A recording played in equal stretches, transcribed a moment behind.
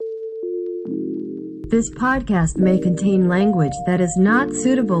This podcast may contain language that is not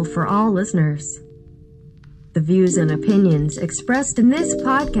suitable for all listeners. The views and opinions expressed in this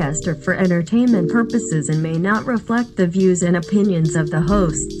podcast are for entertainment purposes and may not reflect the views and opinions of the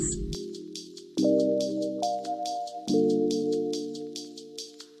hosts.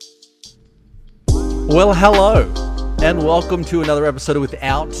 Well, hello, and welcome to another episode of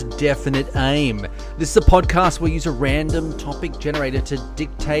Without Definite Aim. This is a podcast where we use a random topic generator to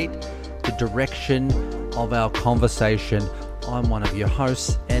dictate the direction of our conversation. I'm one of your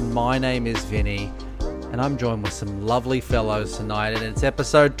hosts, and my name is Vinny, and I'm joined with some lovely fellows tonight, and it's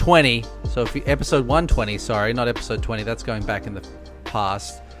episode 20. So episode 120, sorry, not episode 20, that's going back in the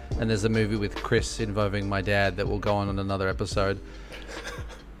past, and there's a movie with Chris involving my dad that will go on in another episode.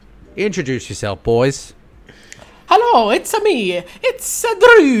 Introduce yourself, boys. Hello, it's me. It's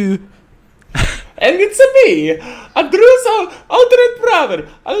Drew. And it's me, Drew's alternate brother,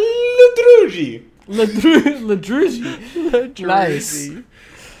 Ladruji. Ladruji. Nice.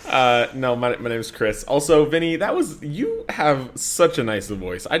 No, my name is Chris. Also, Vinny, you have such a nice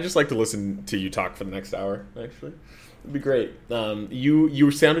voice. I just like to listen to you talk for the next hour, actually. It'd be great.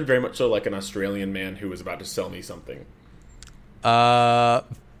 You sounded very much so like an Australian man who was about to sell me something. I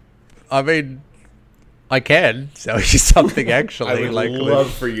mean, I can sell you something, actually. I would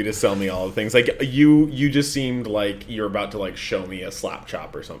love for you to sell me all the things. Like, you just seemed like you're about to, like, show me a slap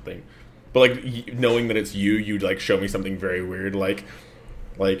chop or something. But, like, knowing that it's you'd, like, show me something very weird. Like,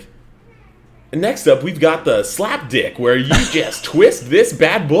 next up, we've got the slap dick, where you just twist this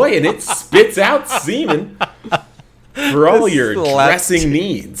bad boy and it spits out semen for all your dressing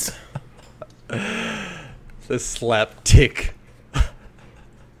needs. The slap dick.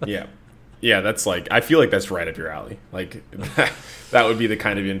 Yeah, that's like, I feel like that's right up your alley. Like, that would be the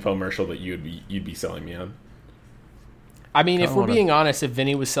kind of infomercial that you'd be selling me on. I mean, if we're being honest, if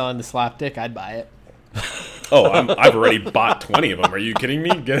Vinny was selling the slap dick, I'd buy it. Oh, I've already bought 20 of them. Are you kidding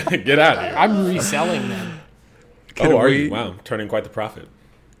me? Get out of here. I'm reselling them. Are you? Wow, turning quite the profit.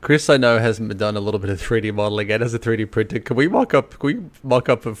 Chris, I know, has done a little bit of 3D modeling and has a 3D printer. Can we mock up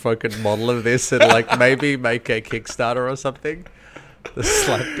a fucking model of this and, like, maybe make a Kickstarter or something? The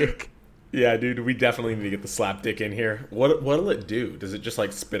slap dick. Yeah, dude, we definitely need to get the slap dick in here. What'll it do? Does it just,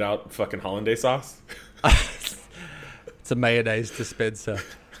 like, spit out fucking hollandaise sauce? It's a mayonnaise dispenser.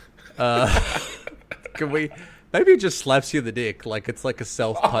 Can we... Maybe it just slaps you in the dick, like it's like a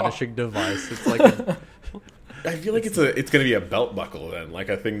self-punishing device. It's like I feel like it's going to be a belt buckle then, like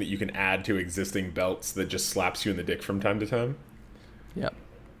a thing that you can add to existing belts that just slaps you in the dick from time to time.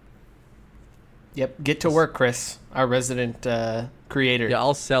 Yep, get to work, Chris, our resident creator. Yeah,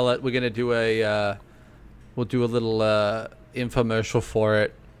 I'll sell it. We're gonna do we'll do a little infomercial for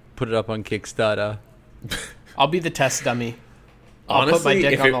it. Put it up on Kickstarter. I'll be the test dummy. I'll put my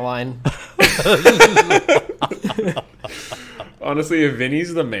dick on the line. Honestly, if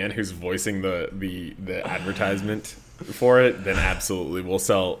Vinny's the man who's voicing the advertisement for it, then absolutely we'll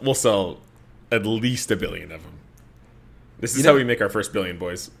sell at least 1 billion of them. This is how we make our first 1 billion,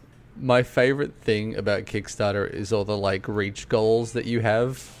 boys. My favorite thing about Kickstarter is all the, like, reach goals that you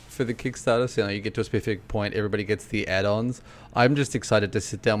have for the Kickstarter. So, you get to a specific point, everybody gets the add-ons. I'm just excited to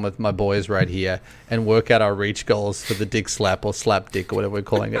sit down with my boys right here and work out our reach goals for the dick slap or slap dick or whatever we're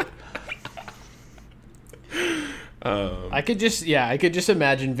calling it. I could just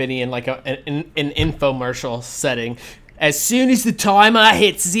imagine Vinny in like an infomercial setting. As soon as the timer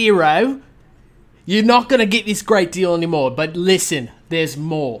hits 0, you're not going to get this great deal anymore. But listen, there's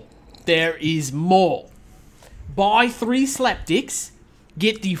more. There is more. Buy 3 slap dicks,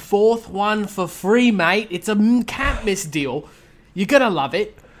 get the 4th one for free, mate. It's a can't miss deal. You're going to love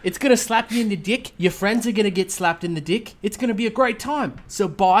it. It's going to slap you in the dick. Your friends are going to get slapped in the dick. It's going to be a great time. So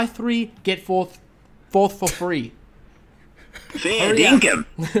buy 3, get 4th for free. Fair dinkum.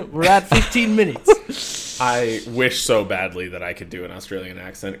 We're at 15 minutes. I wish so badly that I could do an Australian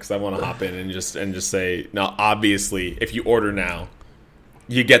accent because I want to hop in and just say, now, obviously, if you order now,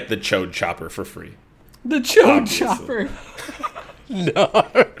 you get the chode chopper for free. The chode chopper. No.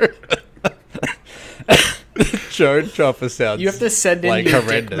 The chode chopper sounds. You have to send in like your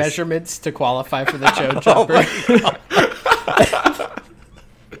horrendous dick measurements to qualify for the chode chopper.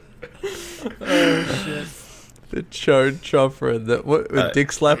 Oh shit. The chode chopper and the dick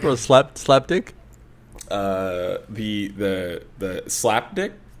slapper or slap dick? The slap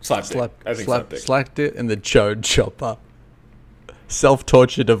dick? Slap dick. I think slap dick. Slap dick and the chode chopper.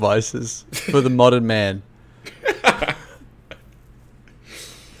 Self-torture devices for the modern man.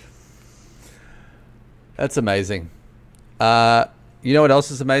 That's amazing. You know what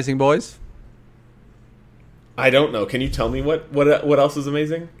else is amazing, boys? I don't know. Can you tell me what else is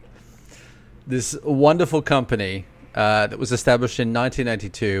amazing? this wonderful company that was established in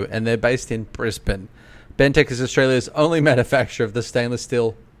 1982, and they're based in Brisbane. Bentech is Australia's only manufacturer of the stainless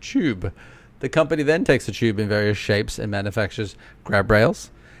steel tube. The company then takes the tube in various shapes and manufactures grab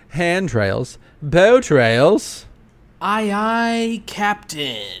rails, handrails, boat rails, Aye, aye,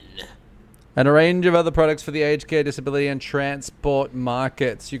 Captain. and a range of other products for the aged care, disability, and transport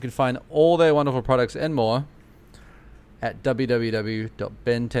markets. You can find all their wonderful products and more at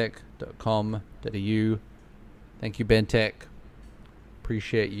www.bentech.com.au. Thank you, Bentech.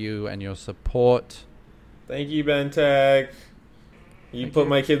 Appreciate you and your support. Thank you, Bentech. You put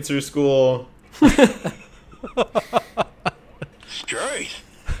my kids through school. Straight.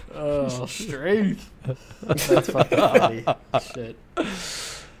 Oh, straight. That's fucking funny. Shit.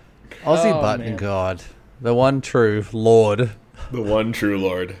 Aussie Oh, button man. god. The one true Lord. The one true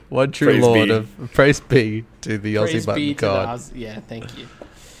Lord. One true Praise Lord be. of praise be to the Aussie Praise button be to god. the Oz. Yeah, thank you.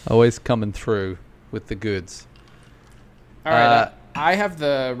 Always coming through with the goods. All right, I have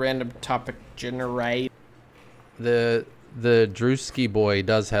the random topic generate. The Drewski boy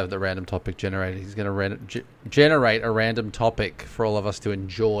does have the random topic generator. He's going to generate a random topic for all of us to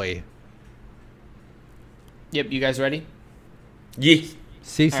enjoy. Yep, you guys ready? Yeah.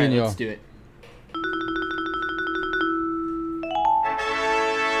 Si, All right, senor. let's do it.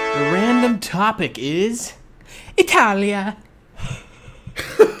 The random topic is Italia.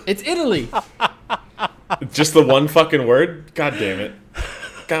 It's Italy. Just the one fucking word? God damn it.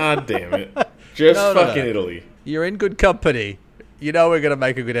 God damn it. Just No, no, fucking no. Italy. You're in good company. You know we're going to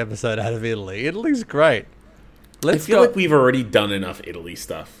make a good episode out of Italy. Italy's great. I Let's feel go. like we've already done enough Italy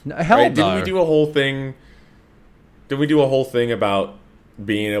stuff. No, hell Didn't no. we do a whole thing? Didn't we do a whole thing about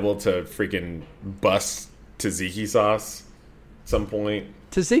being able to freaking bust tzatziki sauce at some point?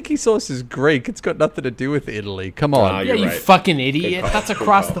 Tzatziki sauce is Greek. It's got nothing to do with Italy. Come on. Ah, Yeah, You're you right. fucking idiot. Good call, That's good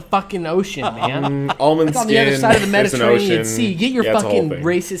across call. the fucking ocean, man. Almond It's on skin. the other side of the there's an Mediterranean ocean. Sea. Get your Yeah, it's a whole fucking thing.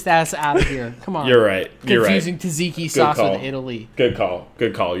 racist ass out of here. Come on. You're right. You're right. Confusing tzatziki sauce call. with Italy. Good call.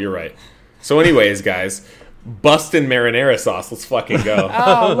 Good call. You're right. So, anyways, guys, bustin' marinara sauce. Let's fucking go.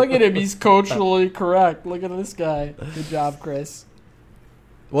 Oh, look at him. He's culturally correct. Look at this guy. Good job, Chris.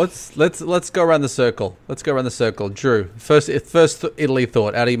 Let's go around the circle. Let's go around the circle. Drew, first Italy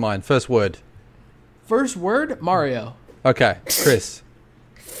thought out of your mind. First word. First word, Mario. Okay, Chris.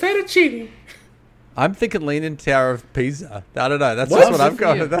 Fettuccine. I'm thinking Leaning Tower of Pisa. I don't know. That's What? just what Good I'm for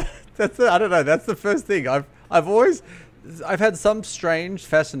going. you. I don't know. That's the first thing. I've had some strange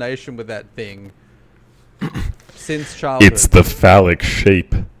fascination with that thing since childhood. the phallic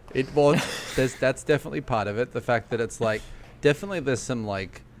shape. It was. That's definitely part of it. The fact that it's like definitely there's some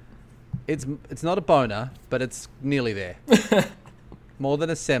like it's not a boner, but it's nearly there. More than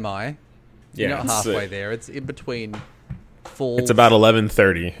a semi. You're not halfway there. It's in between full. It's about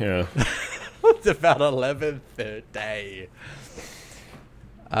 11:30. Yeah. It's about 11:30.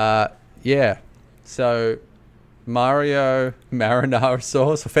 Yeah. So Mario marinara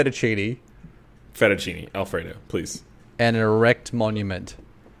sauce or fettuccine Fettuccine Alfredo, please. and an erect monument.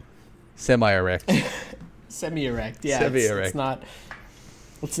 Semi-erect. Semi-erect. Yeah, Semi-erect.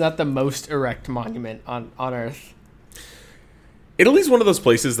 It's not the most erect monument on Earth. Italy's one of those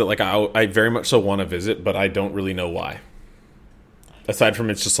places that like I very much so want to visit, but I don't really know why. Aside from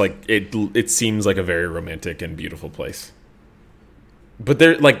it's just like it seems like a very romantic and beautiful place. But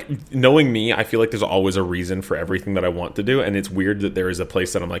there, like, knowing me, I feel like there's always a reason for everything that I want to do, and it's weird that there is a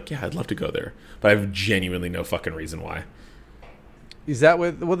place that I'm like, yeah, I'd love to go there, but I have genuinely no fucking reason why. Is that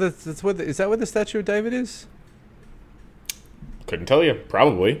where? Well, is that where the statue of David is? Couldn't tell you.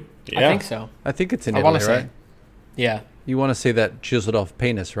 Probably. Yeah. I think so. I think it's in I Italy, want to say. right? Yeah. You want to see that chiseled off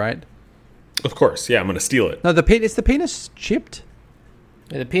penis, right? Of course. Yeah, I'm gonna steal it. No, is the penis chipped?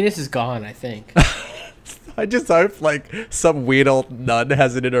 The penis is gone, I think. I just hope like some weird old nun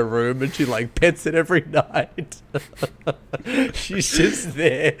has it in her room and she like pets it every night. She's just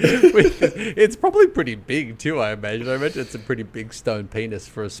there. It's probably pretty big too, I imagine. I imagine it's a pretty big stone penis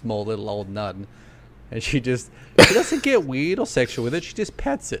for a small little old nun. And she doesn't get weird or sexual with it. She just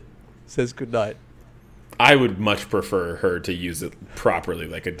pats it. Says goodnight. I would much prefer her to use it properly,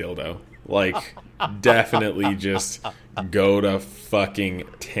 like a dildo. Like, definitely just go to fucking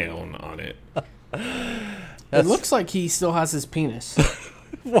town on it. It looks like he still has his penis.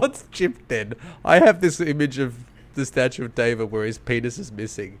 What's chipped then? I have this image of the statue of David where his penis is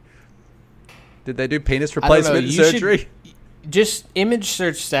missing. Did they do penis I don't know, replacement you should- surgery? Just image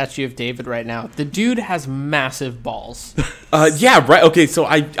search statue of David right now. The dude has massive balls. Yeah, right. Okay, so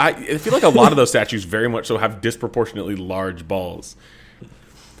I feel like a lot of those statues very much so have disproportionately large balls.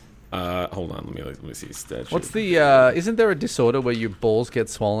 Hold on, let me see. Statue. What's the? Isn't there a disorder where your balls get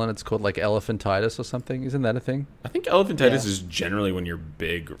swollen? It's called like elephantitis or something. Isn't that a thing? I think elephantitis is generally when you're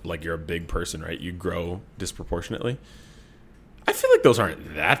big, like you're a big person, right? You grow disproportionately. I feel like those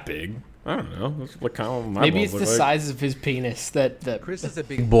aren't that big. I don't know. Like kind of maybe it's the size of his penis that Chris is a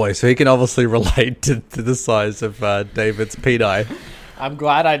big boy, so he can obviously relate to the size of David's peni. I'm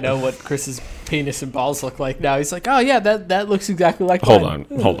glad I know what Chris's penis and balls look like now. He's like, oh yeah, that looks exactly like Hold mine.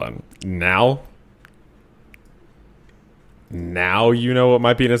 on. Now you know what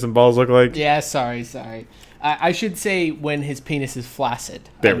my penis and balls look like? Yeah, sorry. I should say when his penis is flaccid.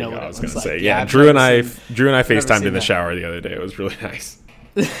 There I know we go. what I was it going looks to say. like. Yeah, I've Drew and never I FaceTimed in the that. shower the other day. It was really nice.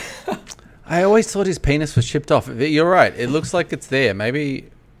 I always thought his penis was chipped off. You're right. It looks like it's there. Maybe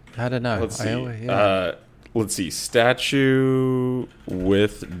I don't know. Let's see. Let's see. Statue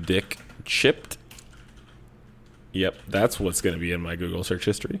with dick chipped. Yep, that's what's going to be in my Google search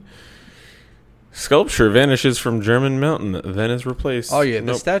history. Sculpture vanishes from German mountain, then is replaced. Oh yeah,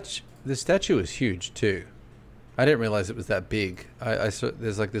 Nope. the statue is huge too. I didn't realize it was that big. I saw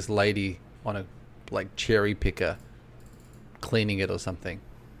there's like this lady on a like cherry picker cleaning it or something.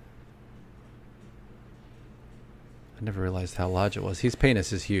 I never realized how large it was. His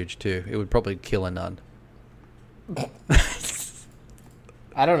penis is huge too. It would probably kill a nun.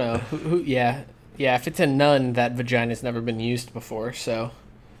 I don't know. Yeah. If it's a nun, that vagina's never been used before. So,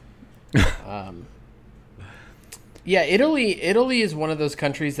 yeah, Italy is one of those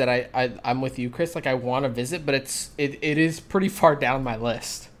countries that I'm with you, Chris. Like I want to visit, but it is pretty far down my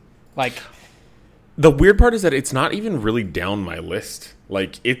list. Like the weird part is that it's not even really down my list.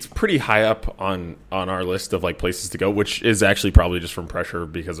 Like it's pretty high up on our list of like places to go, which is actually probably just from pressure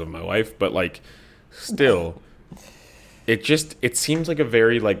because of my wife. But like, still, it seems like a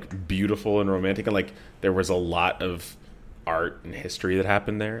very like beautiful and romantic, and like there was a lot of art and history that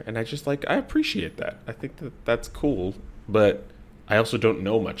happened there, and I appreciate that. I think that's cool, but I also don't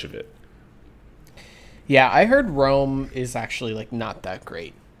know much of it. Yeah, I heard Rome is actually like not that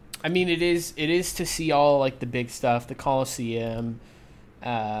great. I mean, it is to see all like the big stuff, the Colosseum.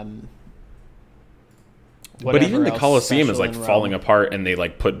 But even the Colosseum is like falling apart, and they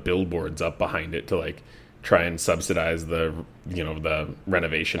like put billboards up behind it to like try and subsidize the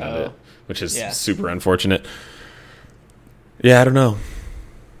renovation of it, which is super unfortunate. Yeah, I don't know.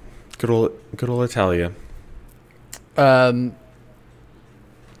 Good old Italia. So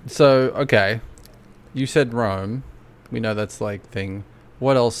okay, you said Rome. We know that's like thing.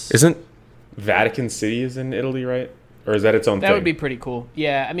 What else? Isn't Vatican City is in Italy, right? Or is that its own thing? That would be pretty cool.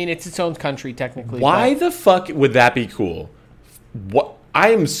 Yeah, I mean, it's its own country, technically. Why the fuck would that be cool? What? I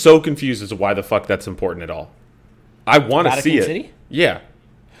am so confused as to why the fuck that's important at all. I want to see it. Vatican City? Yeah.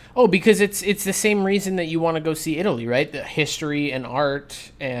 Oh, because it's the same reason that you want to go see Italy, right? The history and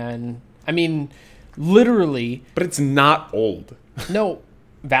art and... I mean, literally... But it's not old. No,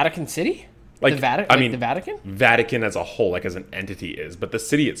 Vatican City? Like, the Vatican? Vatican as a whole, like as an entity is. But the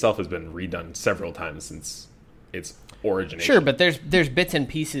city itself has been redone several times since its origination. Sure, but there's bits and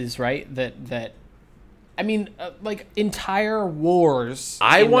pieces, right? That I mean, like entire wars.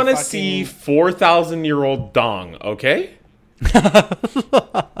 I want to see 4,000-year-old dong. Okay.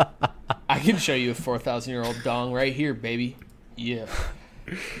 I can show you a 4,000-year-old dong right here, baby. Yeah.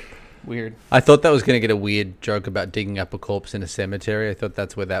 Weird. I thought that was going to get a weird joke about digging up a corpse in a cemetery. I thought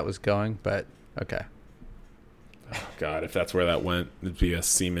that's where that was going, but okay. Oh, God, if that's where that went, it'd be a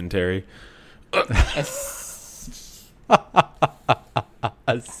cemetery. A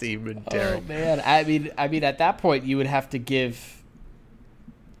cemetery. Oh man, I mean, at that point, you would have to give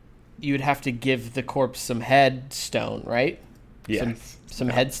the corpse some headstone, right? Yes. Some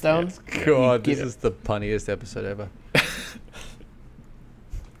headstone. Yes. God, this is the punniest episode ever.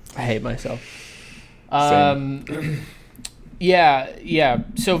 I hate myself. Yeah.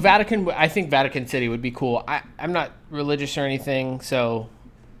 So I think Vatican City would be cool. I'm not religious or anything, so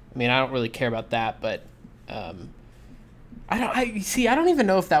I mean, I don't really care about that, but I don't even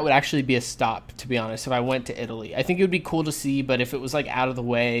know if that would actually be a stop, to be honest, if I went to Italy. I think it would be cool to see, but if it was like out of the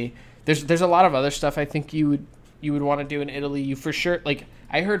way, there's a lot of other stuff I think you would want to do in Italy. You for sure, like,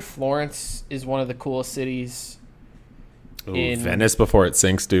 I heard Florence is one of the coolest cities. Ooh, Venice before it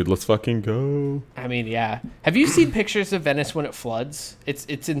sinks, dude. Let's fucking go. I mean, yeah. Have you seen pictures of Venice when it floods? It's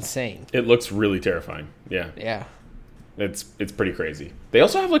insane. It looks really terrifying. Yeah. Yeah. It's pretty crazy. They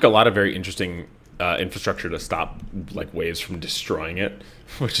also have like a lot of very interesting infrastructure to stop like waves from destroying it,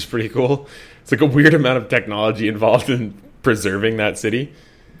 which is pretty cool. It's like a weird amount of technology involved in preserving that city.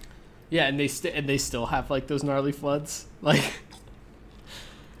 Yeah, and they still have like those gnarly floods. Like,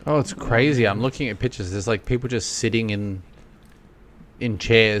 oh, it's crazy. I'm looking at pictures. There's like people just sitting in in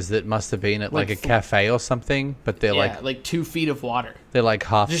chairs that must have been at like a cafe or something, but they're like 2 feet of water. They're like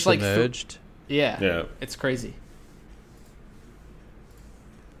half Just submerged. Yeah. It's crazy.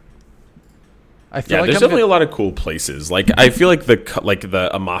 I feel like there's definitely a lot of cool places. Like I feel like the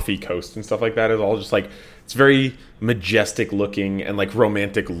Amalfi Coast and stuff like that is all just like it's very majestic looking and like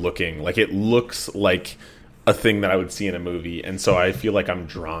romantic looking. Like it looks like a thing that I would see in a movie, and so I feel like I'm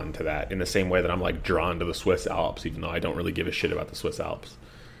drawn to that in the same way that I'm like drawn to the Swiss Alps, even though I don't really give a shit about the Swiss Alps.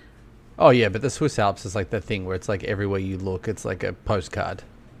 Oh yeah, but the Swiss Alps is like the thing where it's like everywhere you look, it's like a postcard.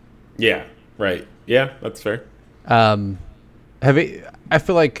 Yeah, right. Yeah, that's fair. Have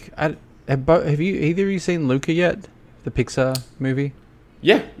you either of you seen Luca yet? The Pixar movie?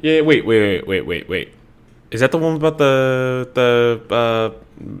 Yeah. Wait. Is that the one about the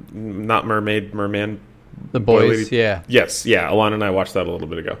not merman? The boys, yeah. Yes, yeah. Alana and I watched that a little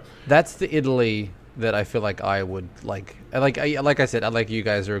bit ago. That's the Italy that I feel like I would like. Like I said, I like you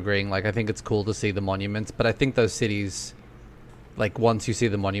guys are agreeing. Like I think it's cool to see the monuments, but I think those cities, like once you see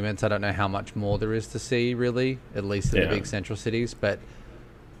the monuments, I don't know how much more there is to see. Really, at least in the big central cities, but.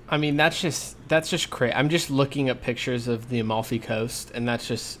 I mean, that's just crazy. I'm just looking at pictures of the Amalfi Coast, and that's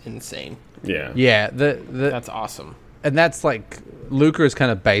just insane. Yeah. Yeah, that's awesome. And that's like Lucca is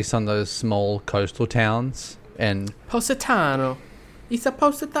kind of based on those small coastal towns and Positano. It's a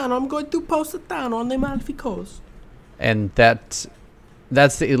Positano. I'm going to Positano on the Amalfi Coast. And that's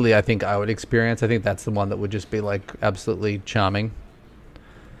the Italy I think I would experience. I think that's the one that would just be like absolutely charming.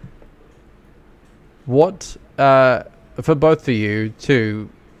 What for both of you too?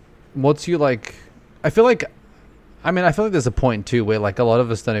 What's you like? I feel like there's a point too where like a lot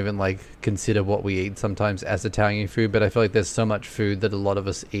of us don't even like consider what we eat sometimes as Italian food, but I feel like there's so much food that a lot of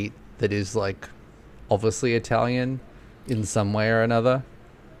us eat that is like obviously Italian in some way or another.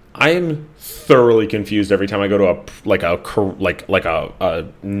 I am thoroughly confused every time I go to a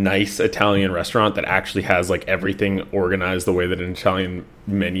nice Italian restaurant that actually has like everything organized the way that an Italian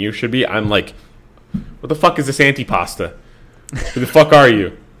menu should be. I'm like, what the fuck is this antipasta? Who the fuck are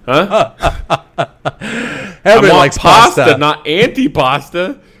you? Huh? Everybody I want likes pasta, not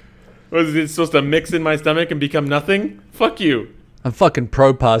antipasta. Was it supposed to mix in my stomach and become nothing? Fuck you. I'm fucking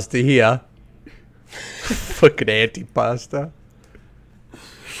pro pasta here. Fucking antipasta.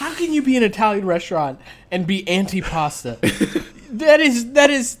 How can you be an Italian restaurant and be anti-pasta? that is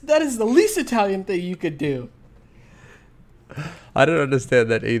the least Italian thing you could do. I don't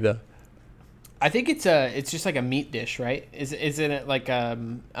understand that either. I think it's just like a meat dish, right? Isn't it like a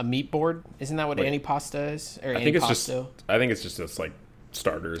meat board? Isn't that what antipasta is? Or I think it's just this like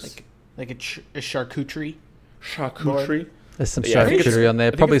starters, like a charcuterie. Charcuterie. There's some charcuterie on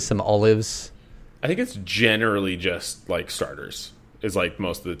there. Probably some olives. I think it's generally just like starters. Is like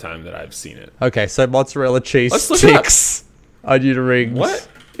most of the time that I've seen it. Okay, so mozzarella cheese Let's look sticks, onion rings. What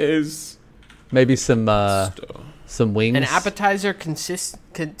is maybe some wings? An appetizer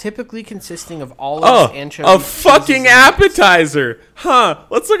typically consisting of olives, anchovies, a fucking appetizer, huh?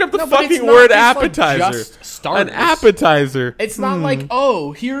 Let's look up the fucking word appetizer. Like an appetizer. It's not like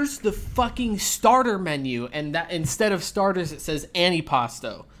here's the fucking starter menu, and that instead of starters it says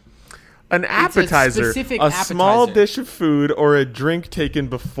antipasto. An appetizer, a small dish of food or a drink taken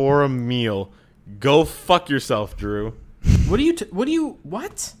before a meal. Go fuck yourself, Drew.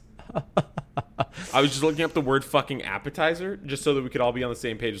 What? I was just looking up the word fucking appetizer just so that we could all be on the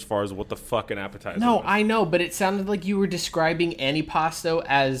same page as far as what the fuck an appetizer No, was. I know, but it sounded like you were describing antipasto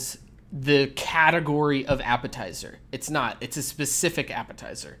as the category of appetizer. It's not. It's a specific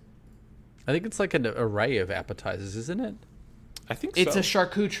appetizer. I think it's like an array of appetizers, isn't it? I think it's a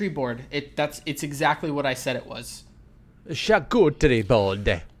charcuterie board. It's exactly what I said it was. A charcuterie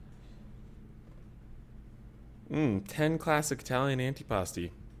board. 10 classic Italian antipasti.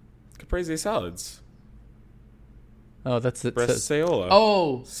 Caprese salads. Oh, that's it. Bresaola.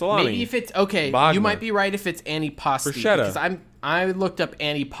 Oh, salami. Maybe if it's okay. Bagna. You might be right if it's antipasti. Bruschetta. Because I looked up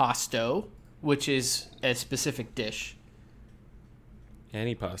antipasto, which is a specific dish.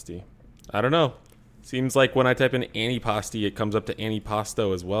 Antipasti. I don't know. Seems like when I type in antipasti, it comes up to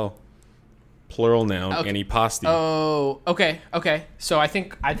antipasto as well. Plural noun, antipasti. Oh, okay. So I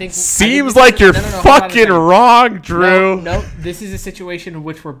think. Seems like you're fucking wrong, Drew. No, this is a situation in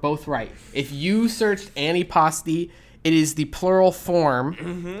which we're both right. If you searched antipasti, it is the plural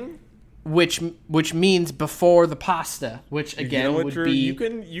form, which means before the pasta, which again would Drew? be you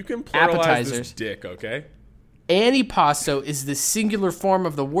can pluralize appetizers. this dick, okay? Antipasto is the singular form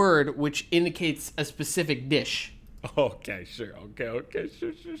of the word, which indicates a specific dish. Okay, sure. Okay,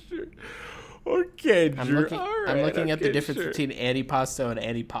 sure. Okay, Drew. I'm looking at the difference between antipasto and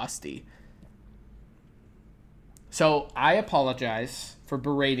antipasti. So I apologize for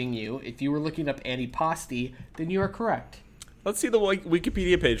berating you. If you were looking up antipasti, then you are correct. Let's see the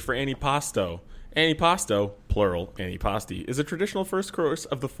Wikipedia page for antipasto. Antipasto, plural, antipasti, is a traditional first course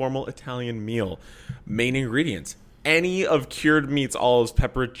of the formal Italian meal. Main ingredients: any of cured meats, olives,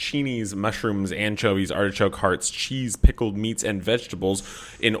 pepperoncinis, mushrooms, anchovies, artichoke hearts, cheese, pickled meats, and vegetables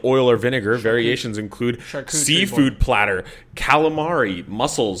in oil or vinegar. Variations include seafood platter, calamari,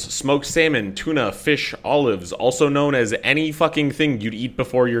 mussels, smoked salmon, tuna, fish, olives, also known as any fucking thing you'd eat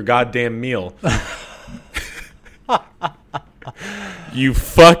before your goddamn meal. You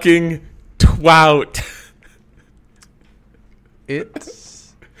fucking twat.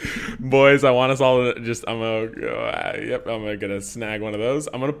 It's Boys, I want us all to just, I'm gonna snag one of those.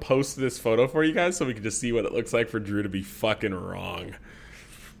 I'm gonna post this photo for you guys so we can just see what it looks like for Drew to be fucking wrong.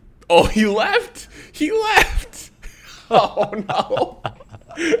 Oh, he left! Oh no.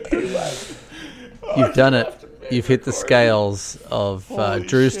 He left. You've done it. You've hit the scales of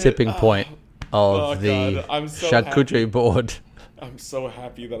Drew's shit. tipping point of the God. I'm so charcuterie board. I'm so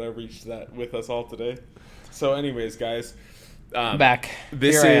happy that I reached that with us all today. So anyways, guys, Back.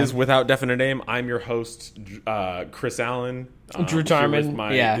 this Here I is am. Without Definite Aim. I'm your host, Chris Allen. Drew here Tarman. with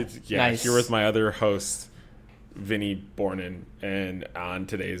my- Yeah, nice. Here with my other host, Vinny Bornin. And on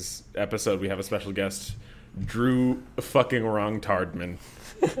today's episode, we have a special guest, Drew fucking Wrong Tardman.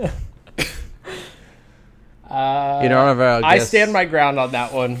 In honor of our I guest, stand my ground on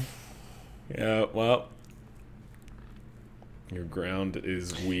that one. Yeah, well, your ground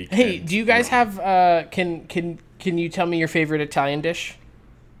is weak. Hey, and do you guys wrong. have can you tell me your favorite Italian dish?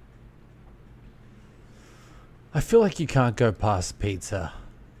 I feel like you can't go past pizza.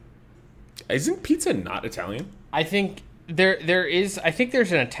 Isn't pizza not Italian? I think there is. I think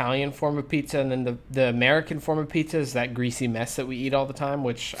there's an Italian form of pizza, and then the American form of pizza is that greasy mess that we eat all the time,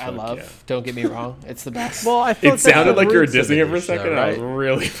 which I love. yeah. Don't get me wrong, it's the best. Well, I feel It sounded like you were dissing dissing it for a second. I was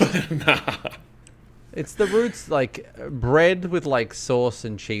really nah. It's the roots, like bread with like sauce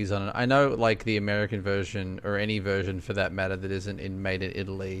and cheese on it. I know, like the American version or any version for that matter that isn't made in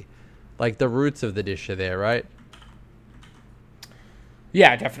Italy, like the roots of the dish are there, right?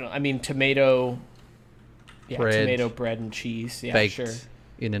 Yeah, definitely. I mean, tomato Bread. bread, and cheese. Yeah, Baked sure.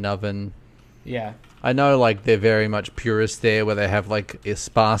 in an oven. Yeah, I know, like they're very much purist there, where they have like a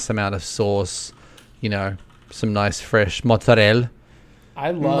sparse amount of sauce, you know, some nice fresh mozzarella.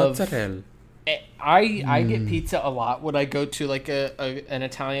 I love. Mozzarella. I get pizza a lot when I go to like an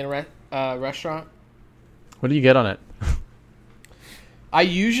Italian restaurant. What do you get on it? I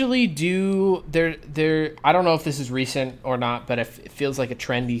usually do there. I don't know if this is recent or not, but it feels like a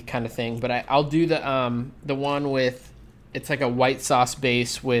trendy kind of thing. But I'll do the one with, it's like a white sauce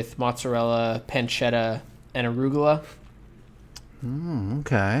base with mozzarella, pancetta, and arugula.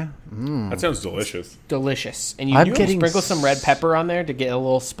 Okay. That sounds delicious. Delicious, and you I'm do getting sprinkle some red pepper on there to get a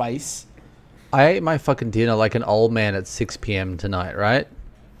little spice. I ate my fucking dinner like an old man at 6 p.m. tonight, right?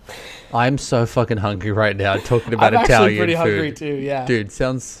 I'm so fucking hungry right now talking about I'm Italian actually pretty food. hungry too. Yeah, Dude,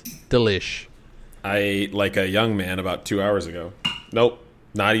 sounds delish. I ate like a young man about 2 hours ago. Nope,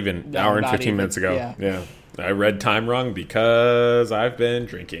 not even. No, hour and not 15 even. minutes ago. Yeah. Yeah. I read time wrong because I've been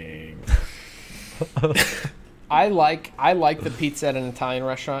drinking. I like the pizza at an Italian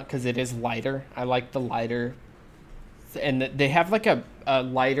restaurant because it is lighter. I like the lighter, and they have like a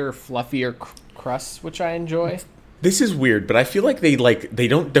lighter, fluffier crust, which I enjoy. This is weird, but I feel like they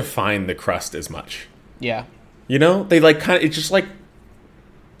don't define the crust as much. Yeah, You know? They like kind of, it's just like,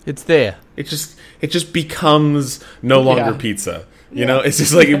 It's there. it just becomes no longer Yeah. pizza. You know, it's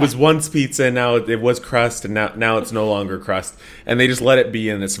just like it was once pizza, and now it was crust, and now it's no longer crust. And they just let it be,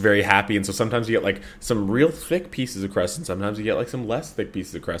 and it's very happy. And so sometimes you get like some real thick pieces of crust, and sometimes you get like some less thick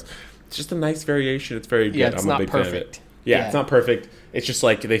pieces of crust. It's just a nice variation. It's very good. Yeah, it's I'm not a big fan of perfect. it. Yeah, it's not perfect. It's just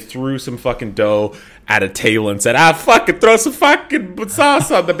like they threw some fucking dough at a table and said, fucking throw some fucking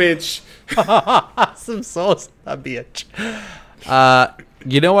sauce on the bitch. Some sauce, that bitch.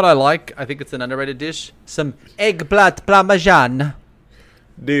 You know what I like? I think it's an underrated dish. Some eggplant parmesan.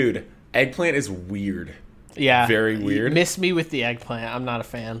 Dude, eggplant is weird. Yeah, Very weird. Miss me with the eggplant. I'm not a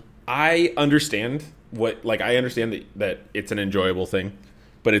fan. I understand I understand that it's an enjoyable thing,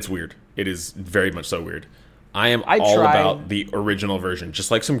 but it's weird. It is very much so weird. I all tried- about the original version, just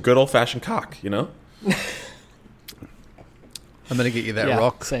like some good old fashioned cock, you know? I'm gonna get you that Yeah,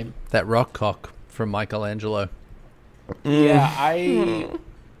 rock, same. that rock cock from Michelangelo. Yeah,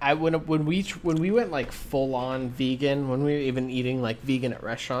 I when we went like full on vegan, when we were even eating like vegan at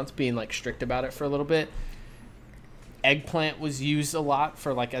restaurants, being like strict about it for a little bit, eggplant was used a lot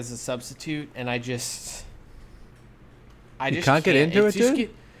for like as a substitute, and I just can't get into it's it, just dude?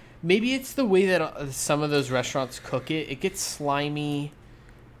 Maybe it's the way that some of those restaurants cook it. It gets slimy,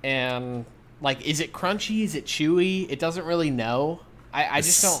 and like, is it crunchy? Is it chewy? It doesn't really know. I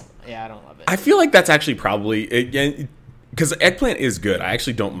just don't. Yeah, I don't love it. I feel like that's actually probably because eggplant is good. I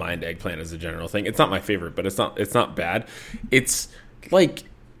actually don't mind eggplant as a general thing. It's not my favorite, but it's not bad. It's like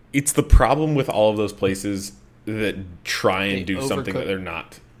it's the problem with all of those places that try and do something that they're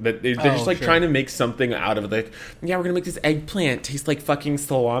not. That they're just like trying to make something out of it. Like, yeah, we're gonna make this eggplant taste like fucking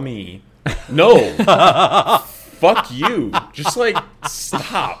salami. No, fuck you. Just like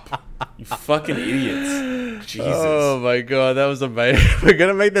stop, you fucking idiots. Jesus. Oh my god, that was amazing. We're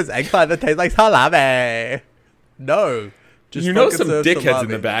gonna make this eggplant that tastes like salami. No. Just you know some dickheads salami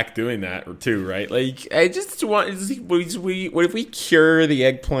in the back doing that too, right? Like, I just want. What if we cure the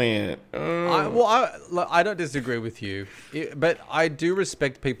eggplant? I don't disagree with you, but I do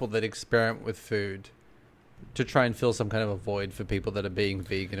respect people that experiment with food to try and fill some kind of a void for people that are being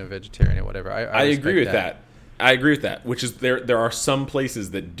vegan or vegetarian or whatever. I agree with that. I agree with that, which is there are some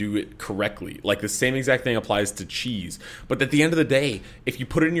places that do it correctly. Like the same exact thing applies to cheese. But at the end of the day, if you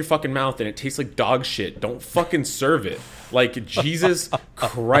put it in your fucking mouth and it tastes like dog shit, don't fucking serve it. Like, Jesus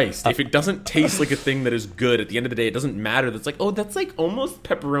Christ. If it doesn't taste like a thing that is good, at the end of the day, it doesn't matter. That's like, oh, that's like almost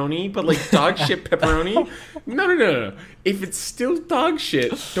pepperoni, but like dog shit pepperoni. No. If it's still dog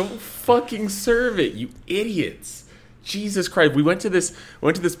shit, don't fucking serve it, you idiots. Jesus Christ. We went to this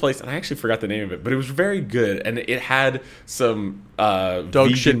place, and I actually forgot the name of it, but it was very good, and it had some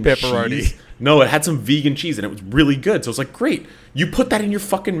dog shit pepperoni. Cheese. No, it had some vegan cheese, and it was really good. So I was like, great. You put that in your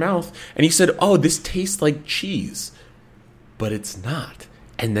fucking mouth, and he said, oh, this tastes like cheese. But it's not.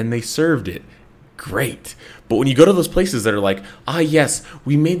 And then they served it. Great. But when you go to those places that are like, yes,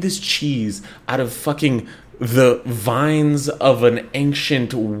 we made this cheese out of fucking the vines of an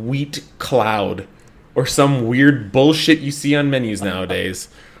ancient wheat cloud, or some weird bullshit you see on menus nowadays,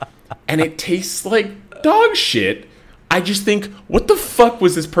 and it tastes like dog shit, I just think, what the fuck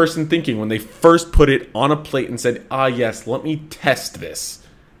was this person thinking when they first put it on a plate and said, yes, let me test this?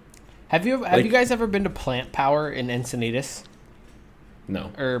 Have you guys ever been to Plant Power in Encinitas?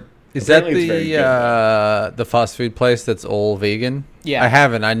 No. Or is that the fast food place that's all vegan? Yeah, I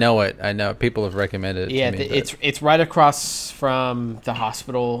haven't. I know it. I know people have recommended it. Yeah, to me, it's right across from the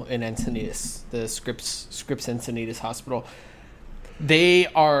hospital in Encinitas, the Scripps Encinitas Hospital. They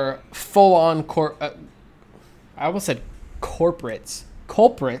are full on I almost said culprits.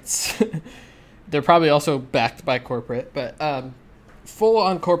 They're probably also backed by corporate, but full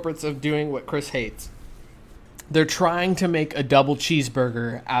on corporates of doing what Chris hates. They're trying to make a double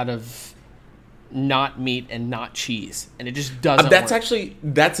cheeseburger out of not meat and not cheese, and it just doesn't work.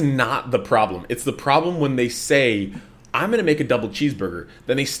 That's not the problem. It's the problem when they say, I'm going to make a double cheeseburger.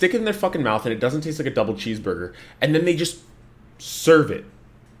 Then they stick it in their fucking mouth, and it doesn't taste like a double cheeseburger, and then they just serve it.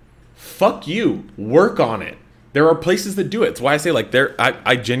 Fuck you. Work on it. There are places that do it. It's why I say, like,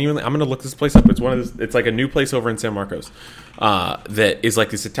 I genuinely, I'm going to look this place up. It's like a new place over in San Marcos that is like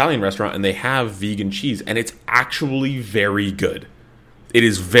this Italian restaurant, and they have vegan cheese, and it's actually very good. It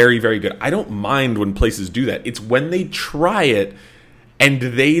is very, very good. I don't mind when places do that. It's when they try it and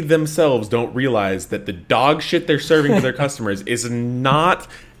they themselves don't realize that the dog shit they're serving to their customers is not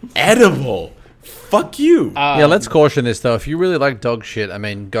edible. Fuck you. Yeah, let's caution this, though. If you really like dog shit, I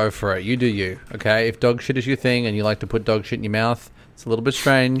mean, go for it. You do you, okay? If dog shit is your thing and you like to put dog shit in your mouth, it's a little bit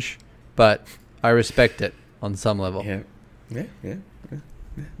strange, but I respect it on some level. Yeah.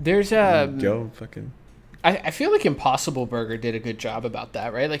 There's fucking... I feel like Impossible Burger did a good job about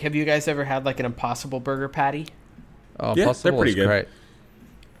that, right? Like, have you guys ever had like an Impossible Burger patty? Oh, yeah, Impossible they're pretty good. Great.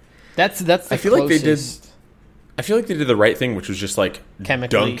 That's the I feel closest. I feel like they did the right thing, which was just like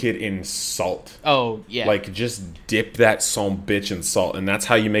Chemically. dunk it in salt. Oh yeah, like just dip that son bitch in salt, and that's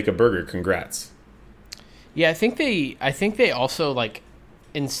how you make a burger. Congrats. Yeah, I think they also, like,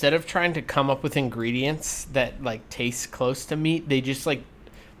 instead of trying to come up with ingredients that like taste close to meat, they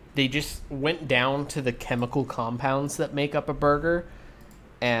just went down to the chemical compounds that make up a burger,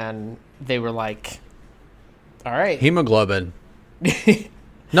 and they were like, all right, hemoglobin.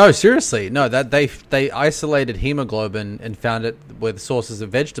 No, seriously, no. That they isolated hemoglobin and found it with sources of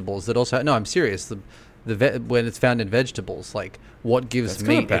vegetables that also. No, I'm serious. When it's found in vegetables, like what gives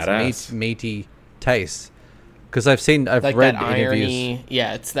meat its meaty taste. Because I've like read that interviews. Irony.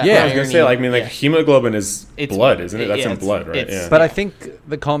 Yeah, it's that. Yeah, irony. I was gonna say, like, I mean, like, hemoglobin is blood, isn't it? That's in blood, right? Yeah. But I think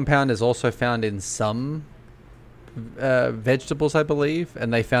the compound is also found in some vegetables, I believe,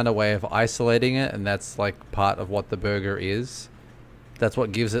 and they found a way of isolating it, and that's like part of what the burger is. That's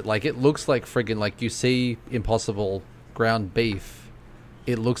what gives it, like, it looks like friggin', like, you see Impossible ground beef,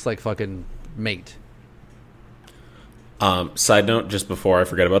 it looks like fucking meat. Side note, just before I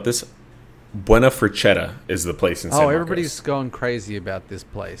forget about this, Buena Frechetta is the place in San Marcos. Everybody's going crazy about this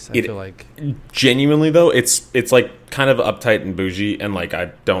place. I feel like genuinely though, it's like kind of uptight and bougie, and like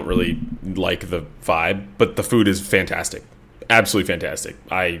I don't really like the vibe, but the food is fantastic, absolutely fantastic.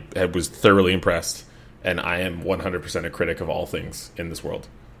 I was thoroughly impressed, and I am 100% a critic of all things in this world,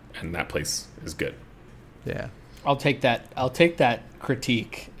 and that place is good. Yeah, I'll take that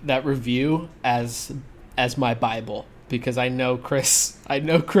critique, that review as my Bible. Because I know Chris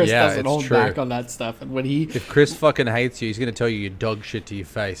doesn't hold back on that stuff, and if Chris fucking hates you, he's gonna tell you dog shit to your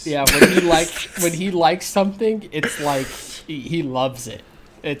face. Yeah, when he likes something, it's like he loves it.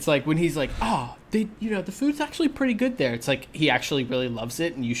 It's like when he's like, the food's actually pretty good there. It's like he actually really loves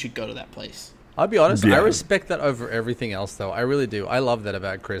it, and you should go to that place. I'll be honest, I respect that over everything else, though. I really do. I love that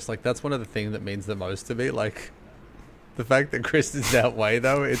about Chris. Like that's one of the things that means the most to me. Like the fact that Chris is that way,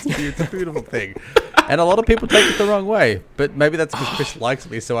 though, it's a beautiful thing. And a lot of people take it the wrong way, but maybe that's because Chris likes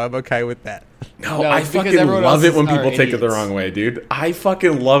me, so I'm okay with that. No, I fucking love it when people take it the wrong way, dude. I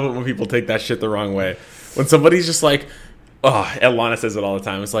fucking love it when people take that shit the wrong way. When somebody's just like, Atlanta says it all the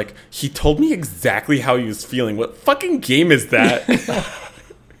time. It's like, he told me exactly how he was feeling. What fucking game is that?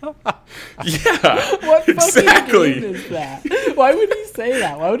 Yeah, what exactly. Fucking game is that? Why would he say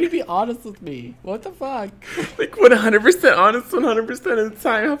that? Why would he be honest with me? What the fuck? Like 100% honest 100% of the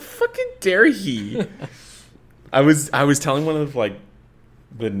time. How fucking dare he? I was telling one of like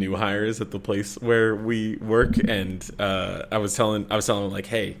the new hires at the place where we work, and I was telling them like,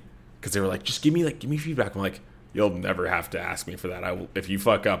 hey, because they were like, just give me feedback. I'm like, you'll never have to ask me for that. If you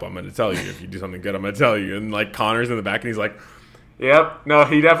fuck up, I'm going to tell you. If you do something good, I'm going to tell you. And like Connor's in the back, and he's like, yep, no,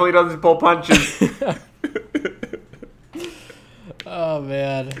 he definitely doesn't pull punches. Oh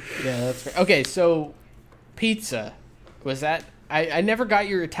man, yeah, that's great. Okay, so pizza, was that? I never got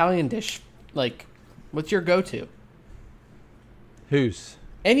your Italian dish. Like, what's your go-to? Whose?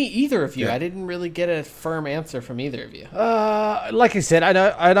 Either of you. Yeah. I didn't really get a firm answer from either of you. Like I said,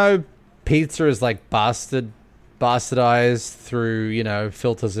 I know pizza is like bastardized through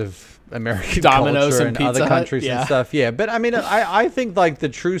filters of American Domino's culture and and other Pizza Hut, countries and stuff. Yeah, but I mean, I think like the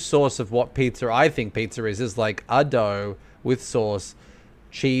true source of what pizza is like a dough with sauce,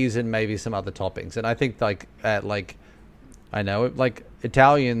 cheese, and maybe some other toppings. And I think like I know like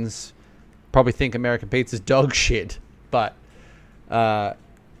Italians probably think American pizza's dog shit, but I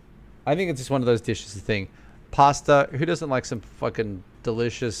think it's just one of those dishes thing. Pasta, who doesn't like some fucking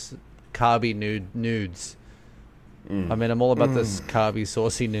delicious carby nudes? I mean, I'm all about this carby,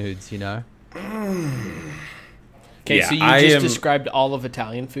 saucy nudes, Okay, Yeah, so you just described all of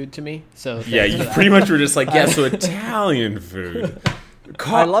Italian food to me. So Yeah, you pretty much were just like, so Italian food.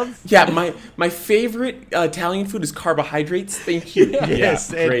 I love... Yeah, my favorite Italian food is carbohydrates. Thank you.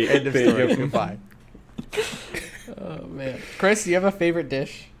 Yes, yeah, great. End of story. Goodbye. Oh, man. Chris, do you have a favorite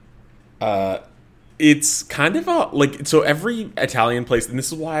dish? It's kind of so every Italian place, and this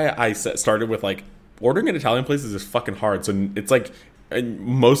is why I started with like, ordering at Italian places is fucking hard. So it's like,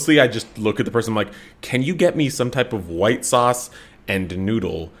 mostly I just look at the person, I'm like, can you get me some type of white sauce and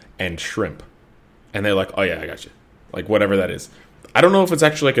noodle and shrimp? And they're like, oh yeah, I got you. Like whatever that is. I don't know if it's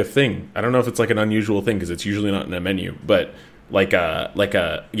actually like a thing. I don't know if it's like an unusual thing because it's usually not in a menu. But a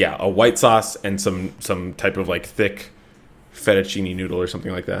white sauce and some type of like thick fettuccine noodle or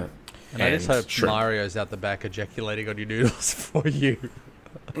something like that. And I just hope shrimp. Mario's out the back ejaculating on your noodles for you.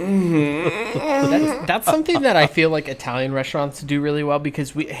 That's something that I feel like Italian restaurants do really well,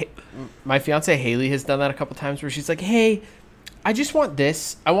 because my fiance Haley has done that a couple times where she's like, hey, I just want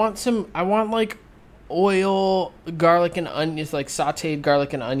this. I want like oil, garlic and onions, like sauteed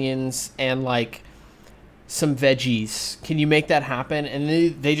garlic and onions, and like some veggies. Can you make that happen?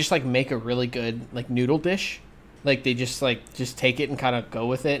 And they just like make a really good like noodle dish. Like they just take it and kind of go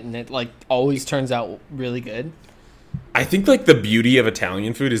with it, and it like always turns out really good. I think like the beauty of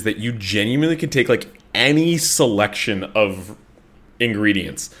Italian food is that you genuinely can take like any selection of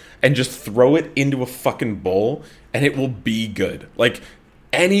ingredients and just throw it into a fucking bowl and it will be good. Like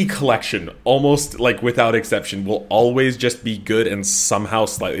any collection, almost like without exception, will always just be good and somehow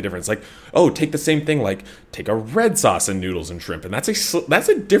slightly different. It's like, oh, take the same thing, like take a red sauce and noodles and shrimp, and that's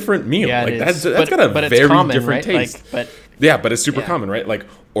a different meal. Yeah, like that's got a very common, different right? taste. Like, but it's super common, right? Like,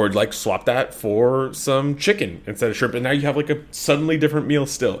 or like swap that for some chicken instead of shrimp, and now you have like a suddenly different meal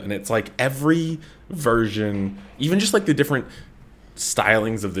still. And it's like every version, even just like the different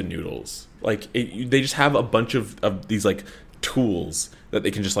stylings of the noodles, like they just have a bunch of these like tools that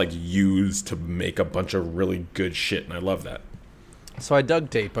they can just like use to make a bunch of really good shit, and I love that. So I dug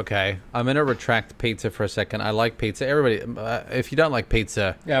deep. Okay, I'm gonna retract pizza for a second. I like pizza. Everybody, if you don't like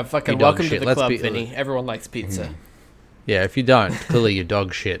pizza, yeah, fucking welcome to the club, Vinny. Everyone likes pizza. Yeah, if you don't, clearly you're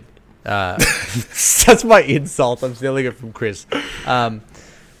dog shit. That's my insult. I'm stealing it from Chris. I'm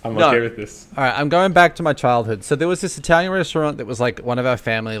okay with this. All right, I'm going back to my childhood. So there was this Italian restaurant that was like one of our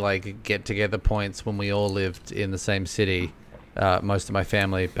family like get-together points when we all lived in the same city. Most of my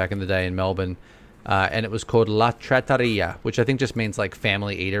family back in the day in Melbourne. And it was called La Trattoria, which I think just means like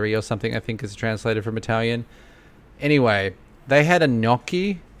family eatery or something, I think is translated from Italian. Anyway, they had a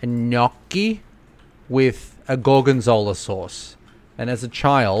gnocchi with a gorgonzola sauce. And as a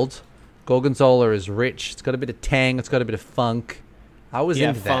child, gorgonzola is rich. It's got a bit of tang. It's got a bit of funk. I was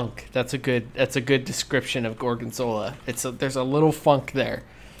into funk. That's a good description of gorgonzola. There's a little funk there.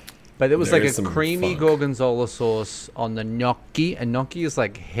 But it was There like is a some creamy funk. gorgonzola sauce on the gnocchi. And gnocchi is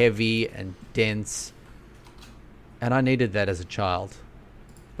like heavy and dense. And I needed that as a child.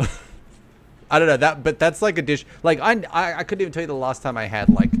 I don't know but that's like a dish. Like I couldn't even tell you the last time I had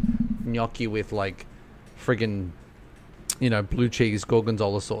like gnocchi with like friggin', blue cheese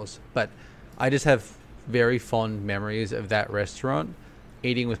gorgonzola sauce. But I just have very fond memories of that restaurant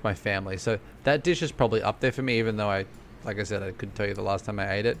eating with my family. So that dish is probably up there for me, even though like I said, I couldn't tell you the last time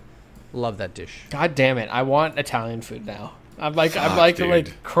I ate it. Love that dish. God damn it! I want Italian food now. I'm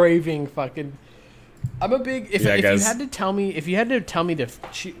dude. craving fucking. I'm a big. If you guys. had to tell me to,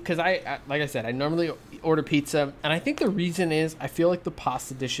 because I like I said, I normally order pizza, and I think the reason is I feel like the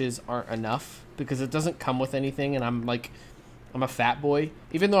pasta dishes aren't enough because it doesn't come with anything, and I'm a fat boy.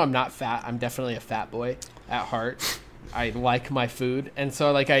 Even though I'm not fat, I'm definitely a fat boy at heart. I like my food, and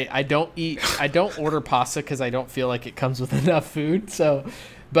so like I don't order pasta because I don't feel like it comes with enough food. So,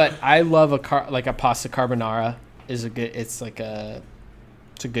 but I love a pasta carbonara is a good. It's a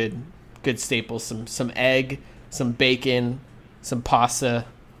good staple. Some egg, some bacon, some pasta.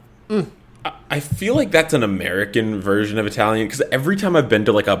 I feel like that's an American version of Italian because every time I've been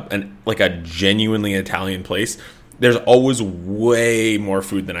to like a genuinely Italian place, there's always way more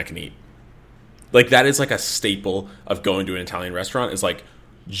food than I can eat. Like that is like a staple of going to an Italian restaurant. Is like,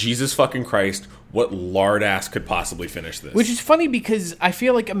 Jesus fucking Christ, what lard ass could possibly finish this? Which is funny because I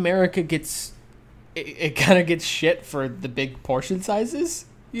feel like America gets it kind of gets shit for the big portion sizes,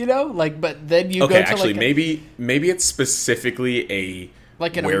 but then you go to actually, maybe it's specifically a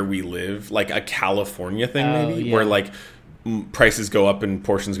like where we live, like a California thing, yeah. where like prices go up and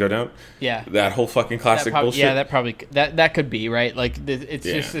portions go down. Yeah, that whole fucking classic bullshit. Yeah, that could be right. Like it's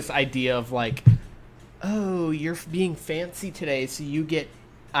just this idea of like, oh, you're being fancy today, so you get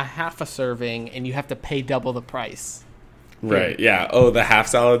a half a serving and you have to pay double the price. Right. Yeah. Oh, the half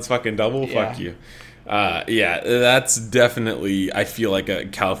salad's fucking double. Yeah. Fuck you. Yeah, that's definitely, I feel like a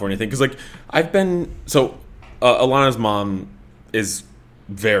California thing. Because like Alana's mom is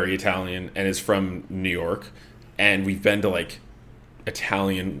very Italian and is from New York, and we've been to like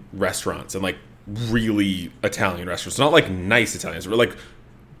Italian restaurants and like really Italian restaurants, not like nice Italians, but like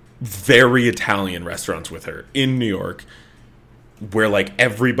very Italian restaurants with her in New York, where like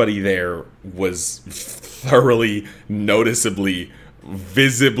everybody there was thoroughly, noticeably,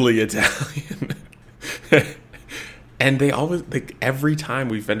 visibly Italian. And they always, like, every time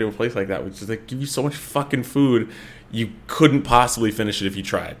we've been to a place like that, which is like give you so much fucking food, you couldn't possibly finish it if you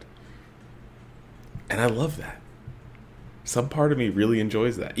tried. And I love that. Some part of me really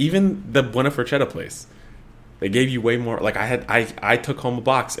enjoys that. Even the Buona Forchetta place, they gave you way more. Like I took home a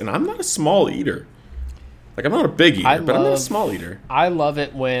box, and I'm not a small eater. Like I'm not a big eater, but I'm not a small eater. I love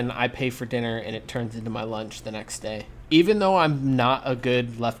it when I pay for dinner and it turns into my lunch the next day. Even though I'm not a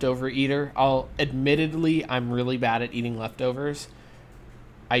good leftover eater, I'm really bad at eating leftovers.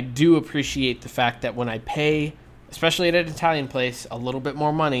 I do appreciate the fact that when I pay, especially at an Italian place, a little bit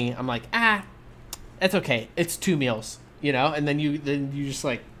more money, I'm like, that's okay. It's 2 meals, and then you just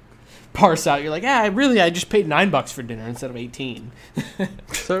like parse out. You're like, I just paid $9 for dinner instead of 18.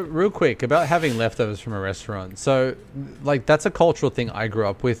 So real quick about having leftovers from a restaurant. So like that's a cultural thing I grew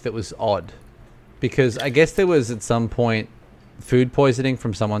up with that was odd. Because I guess there was at some point food poisoning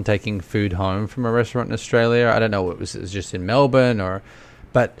from someone taking food home from a restaurant in Australia. I don't know, it was just in Melbourne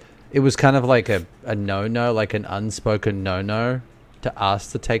but it was kind of like a no-no, like an unspoken no-no to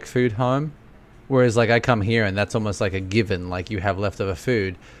ask to take food home. Whereas like I come here and that's almost like a given, like you have leftover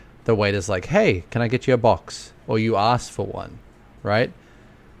food. The waiter's like, hey, can I get you a box? Or you ask for one, right?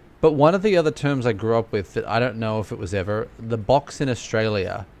 But one of the other terms I grew up with that I don't know if it was ever, the box in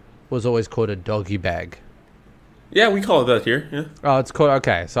Australia was always called a doggy bag. Yeah, we call it that here. Yeah. Oh, it's called,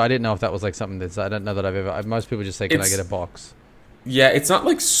 okay. So I didn't know if that was like something I don't know that I've ever, most people just say, can I get a box? Yeah, it's not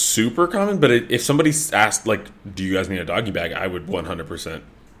like super common, but if somebody asked like, do you guys need a doggy bag? I would 100%,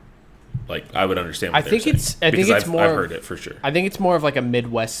 like, I would understand what they're saying. I've heard it for sure. I think it's more of like a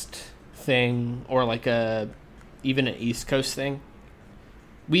Midwest thing or like a even an East Coast thing.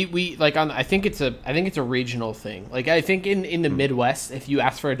 We like on. I think it's a regional thing. Like I think in the Midwest, if you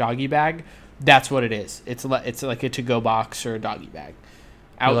ask for a doggy bag, that's what it is. It's like a to-go box or a doggy bag.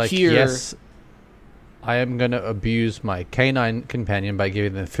 Out like, here, yes, I am going to abuse my canine companion by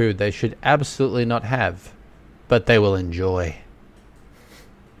giving them food they should absolutely not have, but they will enjoy.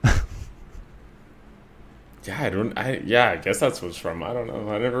 Yeah, I guess that's what's from. I don't know.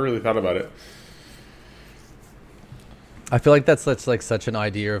 I never really thought about it. I feel like that's like such an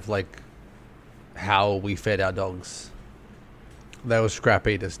idea of like how we fed our dogs. They were scrap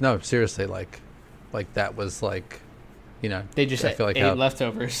eaters. No, seriously, like that was like, you know, they just I feel like ate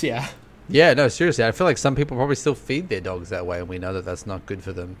leftovers. Yeah. Yeah, no, seriously. I feel like some people probably still feed their dogs that way, and we know that that's not good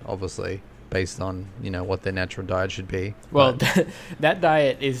for them, obviously, based on, you know, what their natural diet should be. Well, that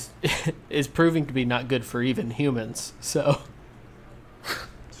diet is proving to be not good for even humans. So.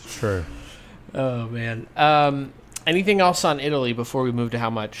 It's true. Oh man. Anything else on Italy before we move to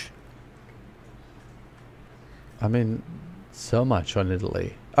how much? I mean, so much on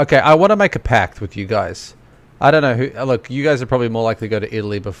Italy. Okay, I want to make a pact with you guys. I don't know who. Look, you guys are probably more likely to go to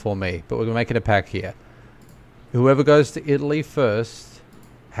Italy before me, but we're making a pact here. Whoever goes to Italy first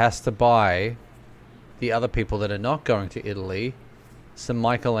has to buy the other people that are not going to Italy some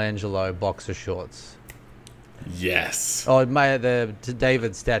Michelangelo boxer shorts. Yes. Oh, the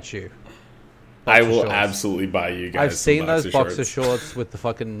David statue. I will shorts. Absolutely buy you guys. I've seen those boxer shorts. shorts with the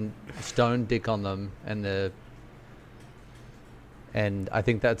fucking stone dick on them, and I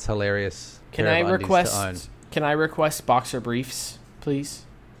think that's hilarious. Can I request boxer briefs, please?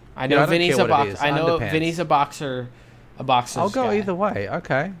 I know Vinny's a boxer. I know Vinny's a boxer. I'll go either way.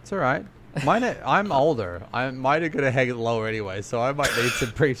 Okay, it's all right. I'm older. Mine are gonna hang lower anyway, so I might need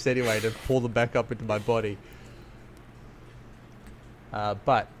some briefs anyway to pull them back up into my body.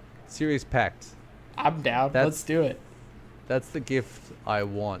 But serious pact. I'm down. Let's do it. That's the gift I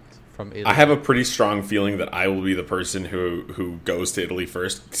want from Italy. I have a pretty strong feeling that I will be the person who goes to Italy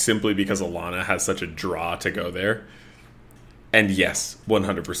first, simply because Alana has such a draw to go there. And yes,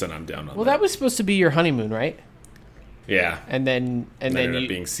 100% I'm down on that. Well, that was supposed to be your honeymoon, right? Yeah. And then ended up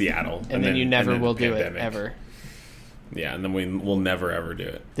being Seattle. And then you never will do it, ever. Yeah, and then we'll never, ever do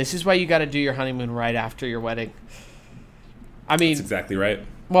it. This is why you got to do your honeymoon right after your wedding. I mean... That's exactly right.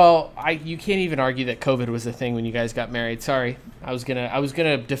 Well, you can't even argue that COVID was a thing when you guys got married. Sorry. I was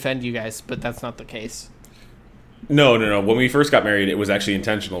gonna defend you guys, but that's not the case. No. When we first got married, it was actually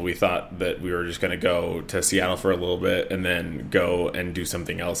intentional. We thought that we were just going to go to Seattle for a little bit and then go and do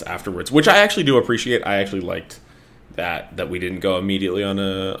something else afterwards, which I actually do appreciate. I actually liked that we didn't go immediately on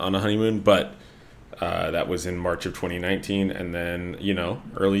a honeymoon, but that was in March of 2019, and then, you know,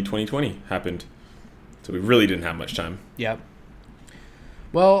 early 2020 happened. So we really didn't have much time. Yep.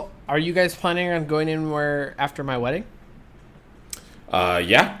 Well, are you guys planning on going anywhere after my wedding?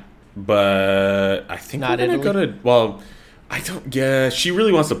 Yeah, but I think we're gonna go to. Well, I don't. Yeah, she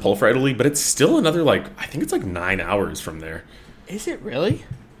really wants to pull for Italy, but it's still another I think it's 9 hours from there. Is it really?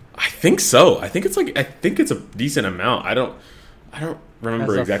 I think so. I think it's a decent amount. I don't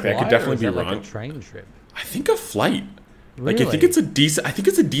remember exactly. I could definitely be wrong. Like a train trip. I think a flight. Really? I think it's a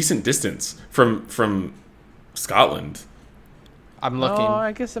decent distance from Scotland. I'm looking. Oh,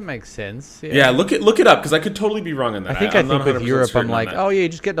 I guess it makes sense. Yeah, look it up, because I could totally be wrong on that. I think with Europe, I'm like, oh yeah, you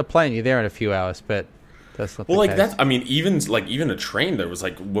just get in a plane, you're there in a few hours, but that's not. Well, the case. That's. I mean, even a train. There was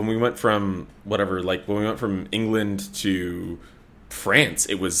when we went from when we went from England to France,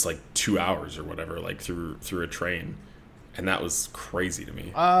 it was 2 hours or whatever, through a train, and that was crazy to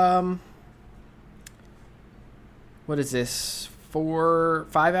me. What is this? 5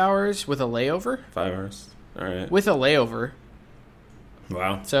 hours with a layover? 5 hours. All right. With a layover.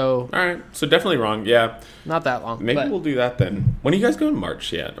 Wow. So. All right. So definitely wrong. Yeah. Not that long. Maybe we'll do that then. When are you guys going?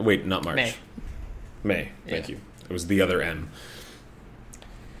 March? Yeah. Wait, not March. May. Thank you. It was the other M.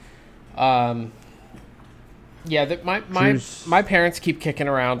 Yeah. My parents keep kicking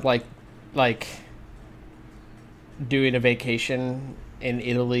around like doing a vacation in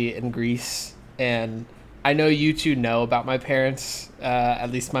Italy and Greece, and I know you two know about my parents,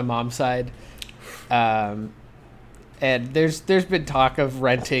 at least my mom's side. And there's been talk of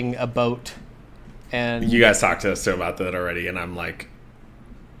renting a boat, and you guys talked to us about that already, and I'm like,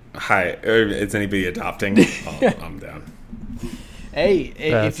 "Hi, is anybody adopting?" Oh, I'm down. Hey,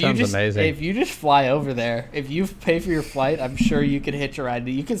 amazing. If you just fly over there, if you pay for your flight, I'm sure you can hitch a ride.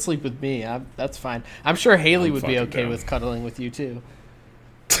 You can sleep with me. That's fine. I'm sure Haley would be okay with cuddling with you too.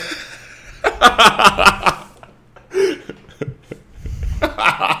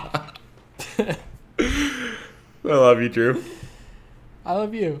 I love you, Drew. I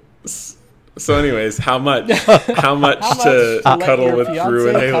love you. So, anyways, how much? How much to let cuddle your with fiance Drew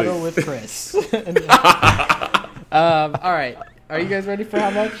and Haley? cuddle with Chris. All right. Are you guys ready for how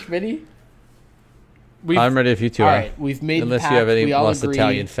much, Vinny? I'm ready if you two All are. right, we've made the Unless pact. you have any We all last agree.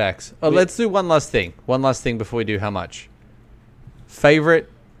 Italian facts. Oh, let's do one last thing. One last thing before we do how much. Favorite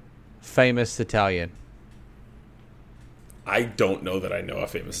famous Italian. I don't know that I know a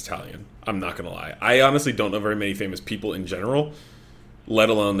famous Italian. I'm not going to lie. I honestly don't know very many famous people in general, let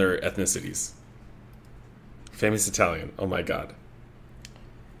alone their ethnicities. Famous Italian. Oh, my God.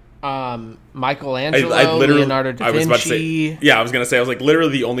 Michelangelo, I literally, Leonardo da I was about to say, Vinci, yeah, I was going to say, I was like,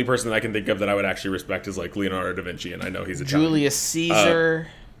 literally the only person that I can think of that I would actually respect is like Leonardo da Vinci, and I know he's Italian. Julius Caesar.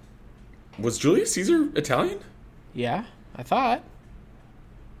 Was Julius Caesar Italian? Yeah, I thought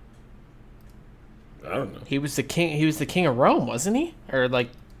I don't know. he was the king. He was the king of Rome, wasn't he? Or like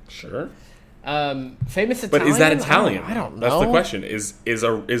Sure. famous Italian. But is that Italian? I don't know. That's the question. Is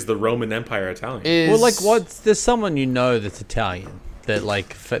the Roman Empire Italian? Is, Well, like, what's there's someone you know that's Italian that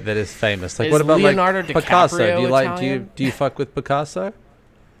like that is famous. Like, Is what about Leonardo like DiCaprio Picasso? Do you like Italian? do you fuck with Picasso?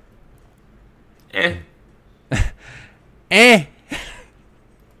 Eh. Eh.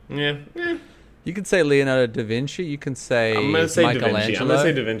 Yeah. Eh. You can say Leonardo da Vinci. You can say I'm gonna say Da Vinci. Michelangelo. I'm gonna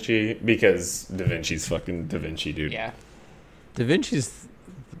say Da Vinci because Da Vinci's fucking Da Vinci, dude. Yeah. Da Vinci's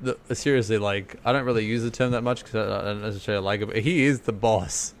seriously, like, I don't really use the term that much because I don't necessarily like it, but he is the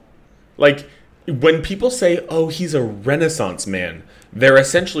boss. Like, when people say, "Oh, he's a Renaissance man," they're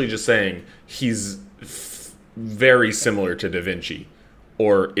essentially just saying he's very similar to Da Vinci,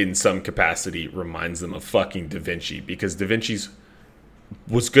 or in some capacity reminds them of fucking Da Vinci, because Da Vinci's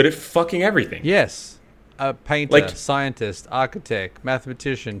was good at fucking everything. Yes, a painter, Like- scientist, architect,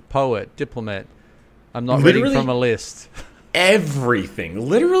 mathematician, poet, diplomat. I'm not reading Literally- from a list. Everything,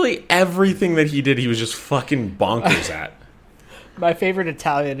 literally everything that he did, he was just fucking bonkers at. My favorite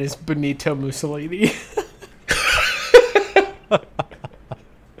Italian is Benito Mussolini.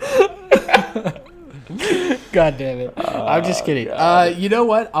 God damn it! I'm just kidding. You know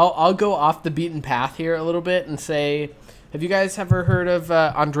what? I'll go off the beaten path here a little bit and say, have you guys ever heard of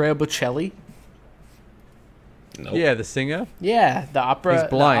Andrea Bocelli? Nope. Yeah, the singer. Yeah, the opera. He's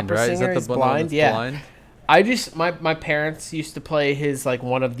blind, the opera right? Is Singer. that He's the one blind? that's Yeah. blind? I just my parents used to play his like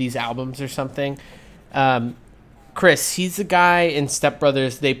one of these albums or something. Chris, he's the guy in Step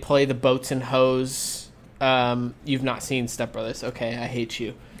Brothers. They play the boats and hoes. You've not seen Step Brothers, okay? I hate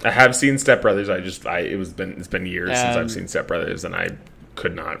you. I have seen Step Brothers. It's been years since I've seen Step Brothers, and I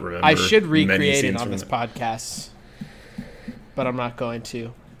could not remember. I should many recreate it scenes on from this it. podcast, but I'm not going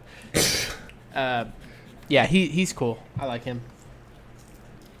to. Yeah, he's cool. I like him.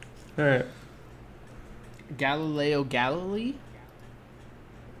 All right. Galileo Galilei.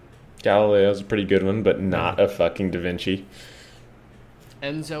 Galileo's a pretty good one, but not a fucking Da Vinci.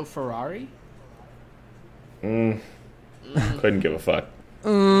 Enzo Ferrari. Couldn't give a fuck.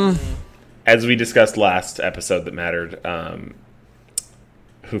 As we discussed last episode that mattered,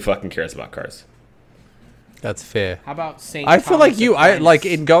 who fucking cares about cars? That's fair. How about Saint? I feel like Thomas you. I Aquinas? like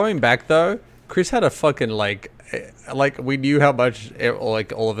in going back though. Chris had a fucking like we knew how much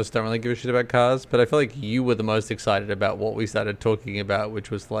like all of us don't really give a shit about cars, but I feel like you were the most excited about what we started talking about, which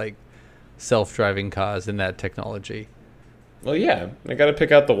was like self-driving cars and that technology. Well, yeah, I got to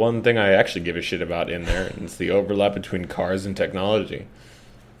pick out the one thing I actually give a shit about in there, and it's the overlap between cars and technology.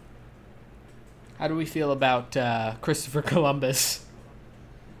 How do we feel about Christopher Columbus?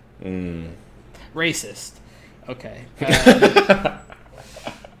 Racist. Okay.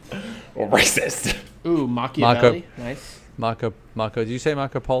 Or racist. Ooh, Machiavelli. Nice. Marco. Did you say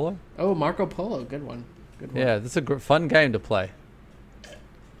Marco Polo? Oh, Marco Polo. Good one. Good one. Yeah, that's a fun game to play.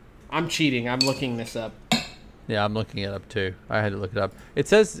 I'm cheating. I'm looking this up. Yeah, I'm looking it up too. I had to look it up. It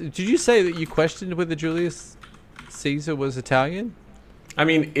says, did you say that you questioned whether Julius Caesar was Italian? I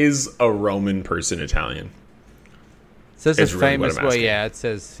mean, is a Roman person Italian? It says Is a really what famous, I'm well, asking. yeah, it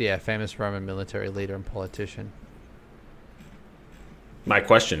says, yeah, famous Roman military leader and politician. My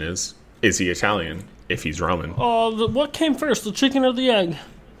question is he Italian if he's Roman? Oh, what came first, the chicken or the egg?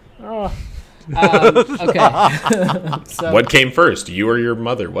 Okay. So, What came first, you or your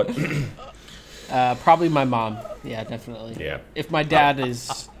mother? What? probably my mom. Yeah, definitely. Yeah. If my dad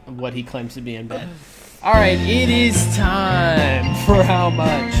is what he claims to be in bed. All right, it is time for How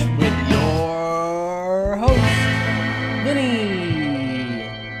Much with your host, Vinny.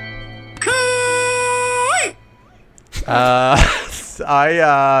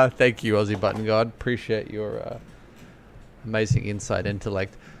 I thank you, Aussie Button God. Appreciate your amazing insight,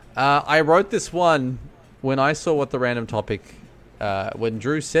 intellect. I wrote this one when I saw what the random topic, when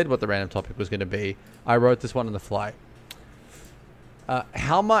Drew said what the random topic was going to be. I wrote this one on the fly.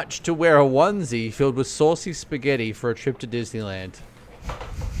 How much to wear a onesie filled with saucy spaghetti for a trip to Disneyland?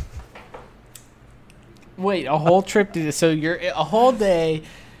 Wait, a whole trip to so you're a whole day.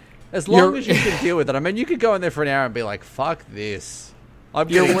 As long as you can deal with it. I mean, you could go in there for an hour and be like, "Fuck this." I'm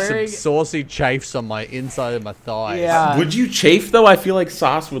getting wearing some saucy chafes on my inside of my thighs. Yeah. Would you chafe though? I feel like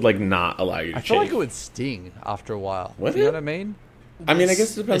sauce would like not allow you to I chafe. feel like it would sting after a while. Would Do you know it? what I mean? I mean, I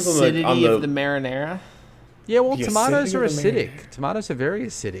guess it depends acidity on the of the marinara. Yeah, well, The tomatoes are acidity of acidic. Tomatoes are very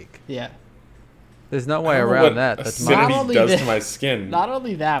acidic. Yeah. There's no way I don't know around what that. The acidity Not tomato- only does that- to my skin. Not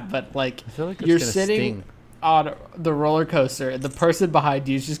only that, but like, feel like it's you're gonna sitting sting. on the roller coaster, and the person behind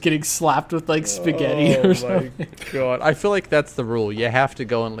you is just getting slapped with like spaghetti Oh or something. God, I feel like that's the rule. You have to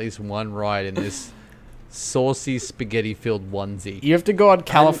go on at least one ride in this saucy spaghetti-filled onesie. You have to go on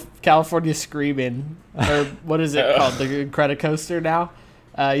California Screaming, or what is it called? The Incredicoaster now.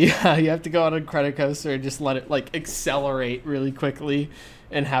 Yeah, you have to go on a Incredicoaster and just let it like accelerate really quickly,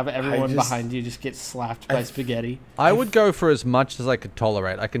 and have everyone behind you just get slapped by spaghetti. I would go for as much as I could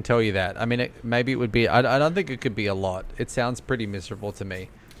tolerate. I can tell you that. I mean, maybe it would be. I don't think it could be a lot. It sounds pretty miserable to me.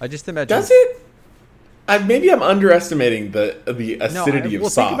 I just imagine. Does it? Maybe I'm underestimating the acidity of well,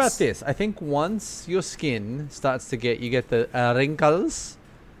 sauce. think about this. I think once your skin starts to you get the wrinkles.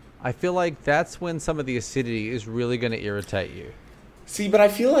 I feel like that's when some of the acidity is really going to irritate you. See, but I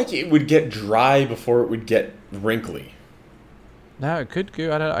feel like it would get dry before it would get wrinkly. No, it could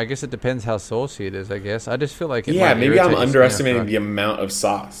go. I guess it depends how saucy it is. I guess I just feel like it Yeah, might maybe I'm irritate your skin underestimating after the amount of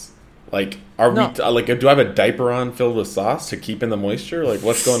sauce. Like, are No. we like? Do I have a diaper on filled with sauce to keep in the moisture? Like,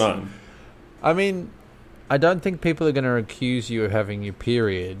 what's going on? I mean, I don't think people are going to accuse you of having your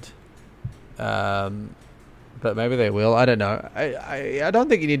period. But maybe they will. I don't know. I don't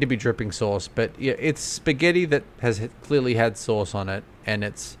think you need to be dripping sauce, but yeah, it's spaghetti that has clearly had sauce on it, and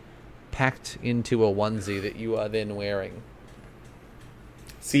it's packed into a onesie that you are then wearing.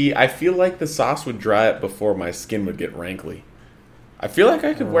 See, I feel like the sauce would dry up before my skin would get rankly. I feel like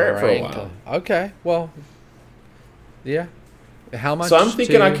I could wear it for a while. Okay, well, yeah. How much? So I'm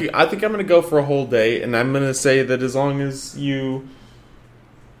thinking to- I think I'm going to go for a whole day, and I'm going to say that as long as you,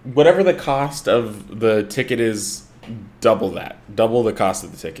 whatever the cost of the ticket is, double the cost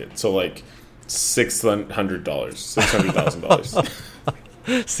of the ticket. So like $600, $600,000.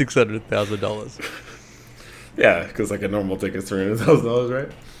 $600,000. Yeah, because like a normal ticket's $300,000,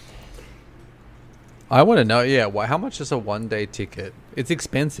 right? I want to know. Yeah, how much is a one-day ticket? It's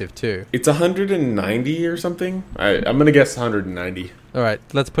expensive too. It's 190 or something. I'm gonna guess 190. All right,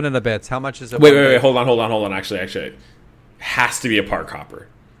 let's put in a bets. How much is it? Wait. Hold on. Actually, has to be a park hopper.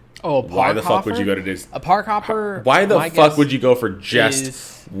 Oh, a park Why the fuck hopper? would you go to Disney? A park hopper? Why the my fuck guess would you go for just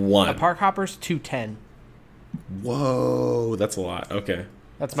is one? A park hopper's $210. Whoa, that's a lot. Okay,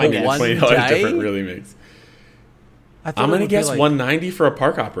 That's my guess. one $20 day? different really makes. I thought I'm it gonna would be guess like- 190 for a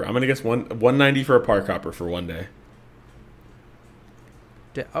park hopper. I'm gonna guess 190 for a park hopper for one day.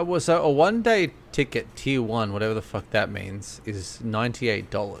 So a one-day ticket, tier 1, whatever the fuck that means, is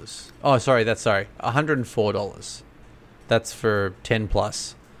 $98. Oh, sorry, $104. That's for 10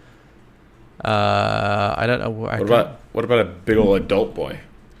 plus. I don't know. What about a big old adult boy?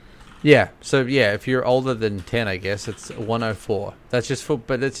 Yeah. So yeah, if you're older than 10, I guess it's 104. That's just for,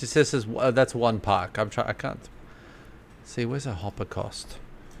 but it just says that's one park. I can't see where's a hopper cost.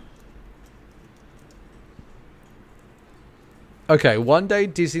 Okay, one day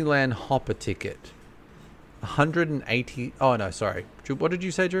Disneyland hopper ticket, 180. Oh no, sorry. What did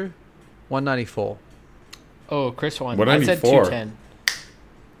you say, Drew? 194. Oh, Chris won. I said 194. 210.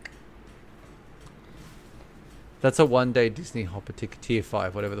 That's a one-day Disney hopper ticket, tier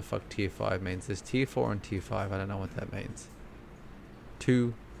 5, whatever the fuck tier 5 means. There's tier 4 and tier 5. I don't know what that means.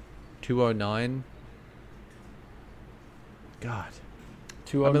 209. God.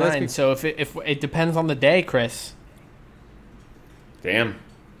 209. So if it depends on the day, Chris. Damn.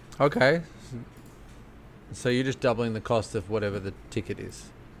 Okay. So you're just doubling the cost of whatever the ticket is.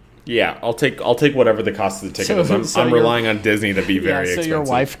 Yeah, I'll take whatever the cost of the ticket So- is. so I'm your- relying on Disney to be very Yeah, so expensive. your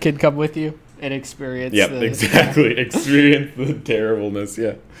wife could come with you and experience. Yep, the, exactly. Experience the terribleness.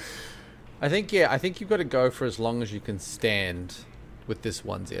 Yeah. I think you've got to go for as long as you can stand with this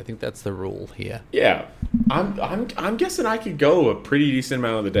onesie. I think that's the rule here. Yeah, I'm guessing I could go a pretty decent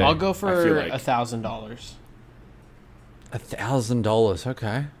amount of the day. I'll go I for feel like. $1,000. $1,000.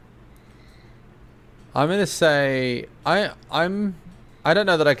 Okay. I'm gonna say I don't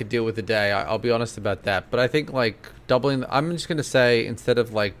know that I could deal with the day. I'll be honest about that. But I think like doubling. I'm just gonna say instead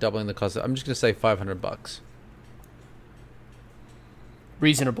of like doubling the cost, I'm just gonna say $500.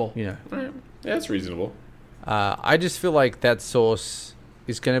 Reasonable. You know. Yeah, that's reasonable. I just feel like that sauce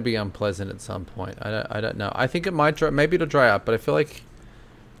is going to be unpleasant at some point. I don't know. I think it might dry. Maybe it'll dry up, but I feel like it's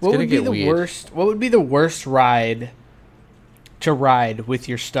What going to would be get the weird. worst? What would be the worst ride to ride with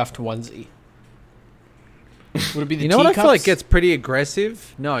your stuffed onesie? Would it be the You know what I feel like teacups? gets pretty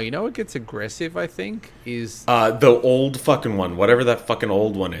aggressive? No, you know what gets aggressive, I think, is The old fucking one, whatever that fucking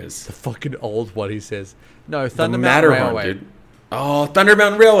old one is. the fucking old one, he says. No, The Thunder Mountain Matterhorn, Railway. dude. Oh, Thunder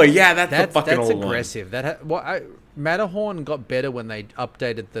Mountain Railway. Yeah, that's the fucking That's old aggressive. Matterhorn got better when they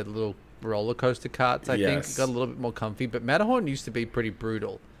updated the little roller coaster carts, I think. Yes. It got a little bit more comfy. But Matterhorn used to be pretty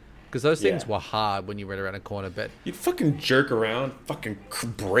brutal. Because those things Yeah. were hard when you went around a corner. But one. You'd fucking jerk around, fucking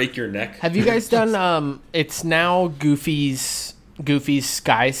break your neck. Have you guys done? It's now Goofy's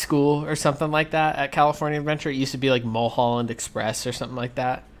Sky School or something like that at California Adventure. It used to be like Mulholland Express or something like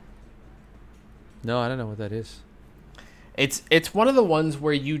that. no, I don't know what that is. It's one of the ones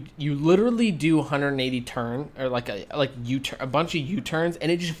where you literally do 180 turn or like a bunch of U-turns,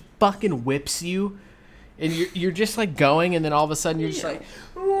 and it just fucking whips you, and you're just like going, and then all of a sudden you're just like,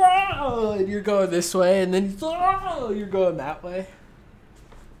 "Whoa," and you're going this way, and then you're going that way.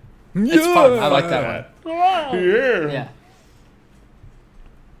 It's fun. I like that one. Yeah.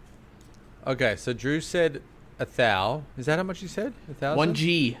 Okay, so Drew said 1,000. Is that how much you said? 1,000?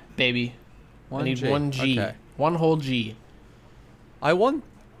 1G, baby. I need 1G. Okay. One whole G.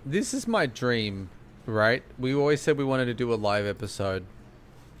 This is my dream, right? We always said we wanted to do a live episode.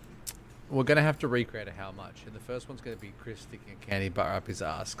 We're going to have to recreate a how much. And the first one's going to be Chris sticking a candy bar up his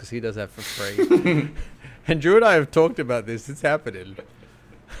ass because he does that for free. And Drew and I have talked about this. It's happening.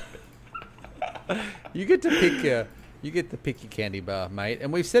 You get to pick your candy bar, mate.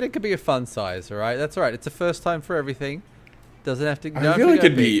 And we've said it could be a fun size, all right? That's all right. It's a first time for everything. Doesn't have to. I feel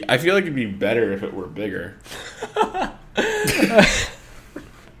like it'd be better if it were bigger.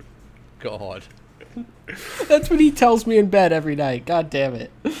 God. That's what he tells me in bed every night. God damn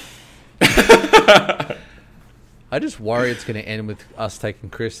it. I just worry it's going to end with us taking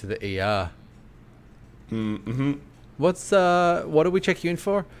Chris to the ER. Mm-hmm. What do we check you in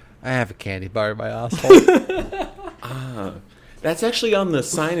for? I have a candy bar in my asshole. That's actually on the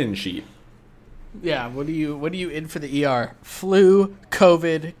sign-in sheet. Yeah, what are you in for the ER? Flu,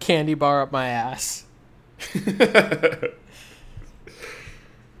 COVID, candy bar up my ass.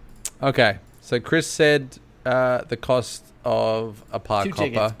 Okay, so Chris said the cost of a park 2 hopper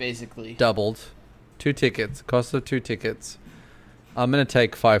tickets, basically. doubled. 2 tickets. Cost of 2 tickets. I'm going to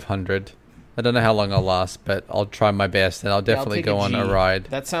take 500. I don't know how long I'll last, but I'll try my best, and I'll definitely take go on a G. ride.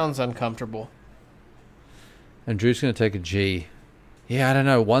 That sounds uncomfortable. And Drew's going to take a G. Yeah, I don't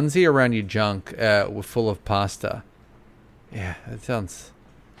know. Onesie around your junk full of pasta. Yeah, that sounds...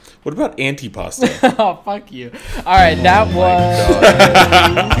 What about antipasta? Oh, fuck you. All right, that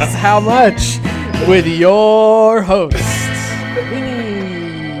was How Much with your host, Winnie.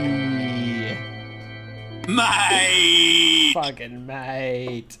 Mate! Fucking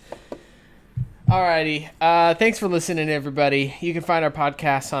mate. Alrighty. Thanks for listening, everybody. You can find our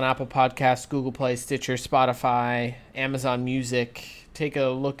podcasts on Apple Podcasts, Google Play, Stitcher, Spotify, Amazon Music. Take a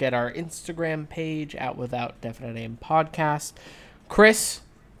look at our Instagram page, Out Without Definite Aim Podcast. Chris,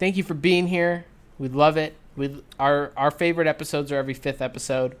 thank you for being here. We love it. Our favorite episodes are every 5th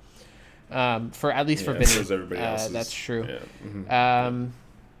episode. For at least for Vinny. So is everybody else's. That's true. Yeah. Mm-hmm.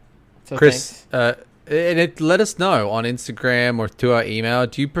 So Chris, thanks. let us know on Instagram or through our email.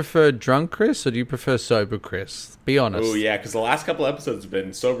 Do you prefer drunk Chris or do you prefer sober Chris? Be honest. Oh yeah, because the last couple episodes have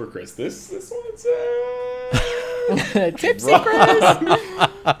been sober Chris. This one's Tipsy Chris.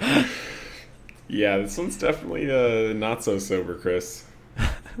 yeah, this one's definitely not so sober Chris.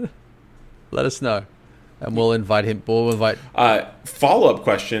 Let us know, and we'll invite him. Follow-up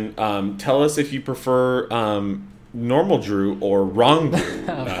question. Tell us if you prefer normal Drew or wrong Drew.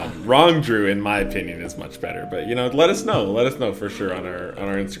 Wrong Drew, in my opinion, is much better. But let us know. Let us know for sure on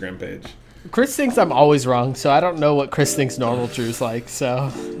our Instagram page. Chris thinks I'm always wrong, so I don't know what Chris thinks normal Drew's like.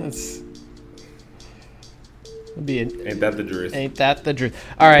 So Ain't that the truth? Ain't that the truth?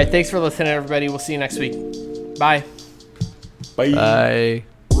 All right, thanks for listening, everybody. We'll see you next week. Bye. Bye. Bye.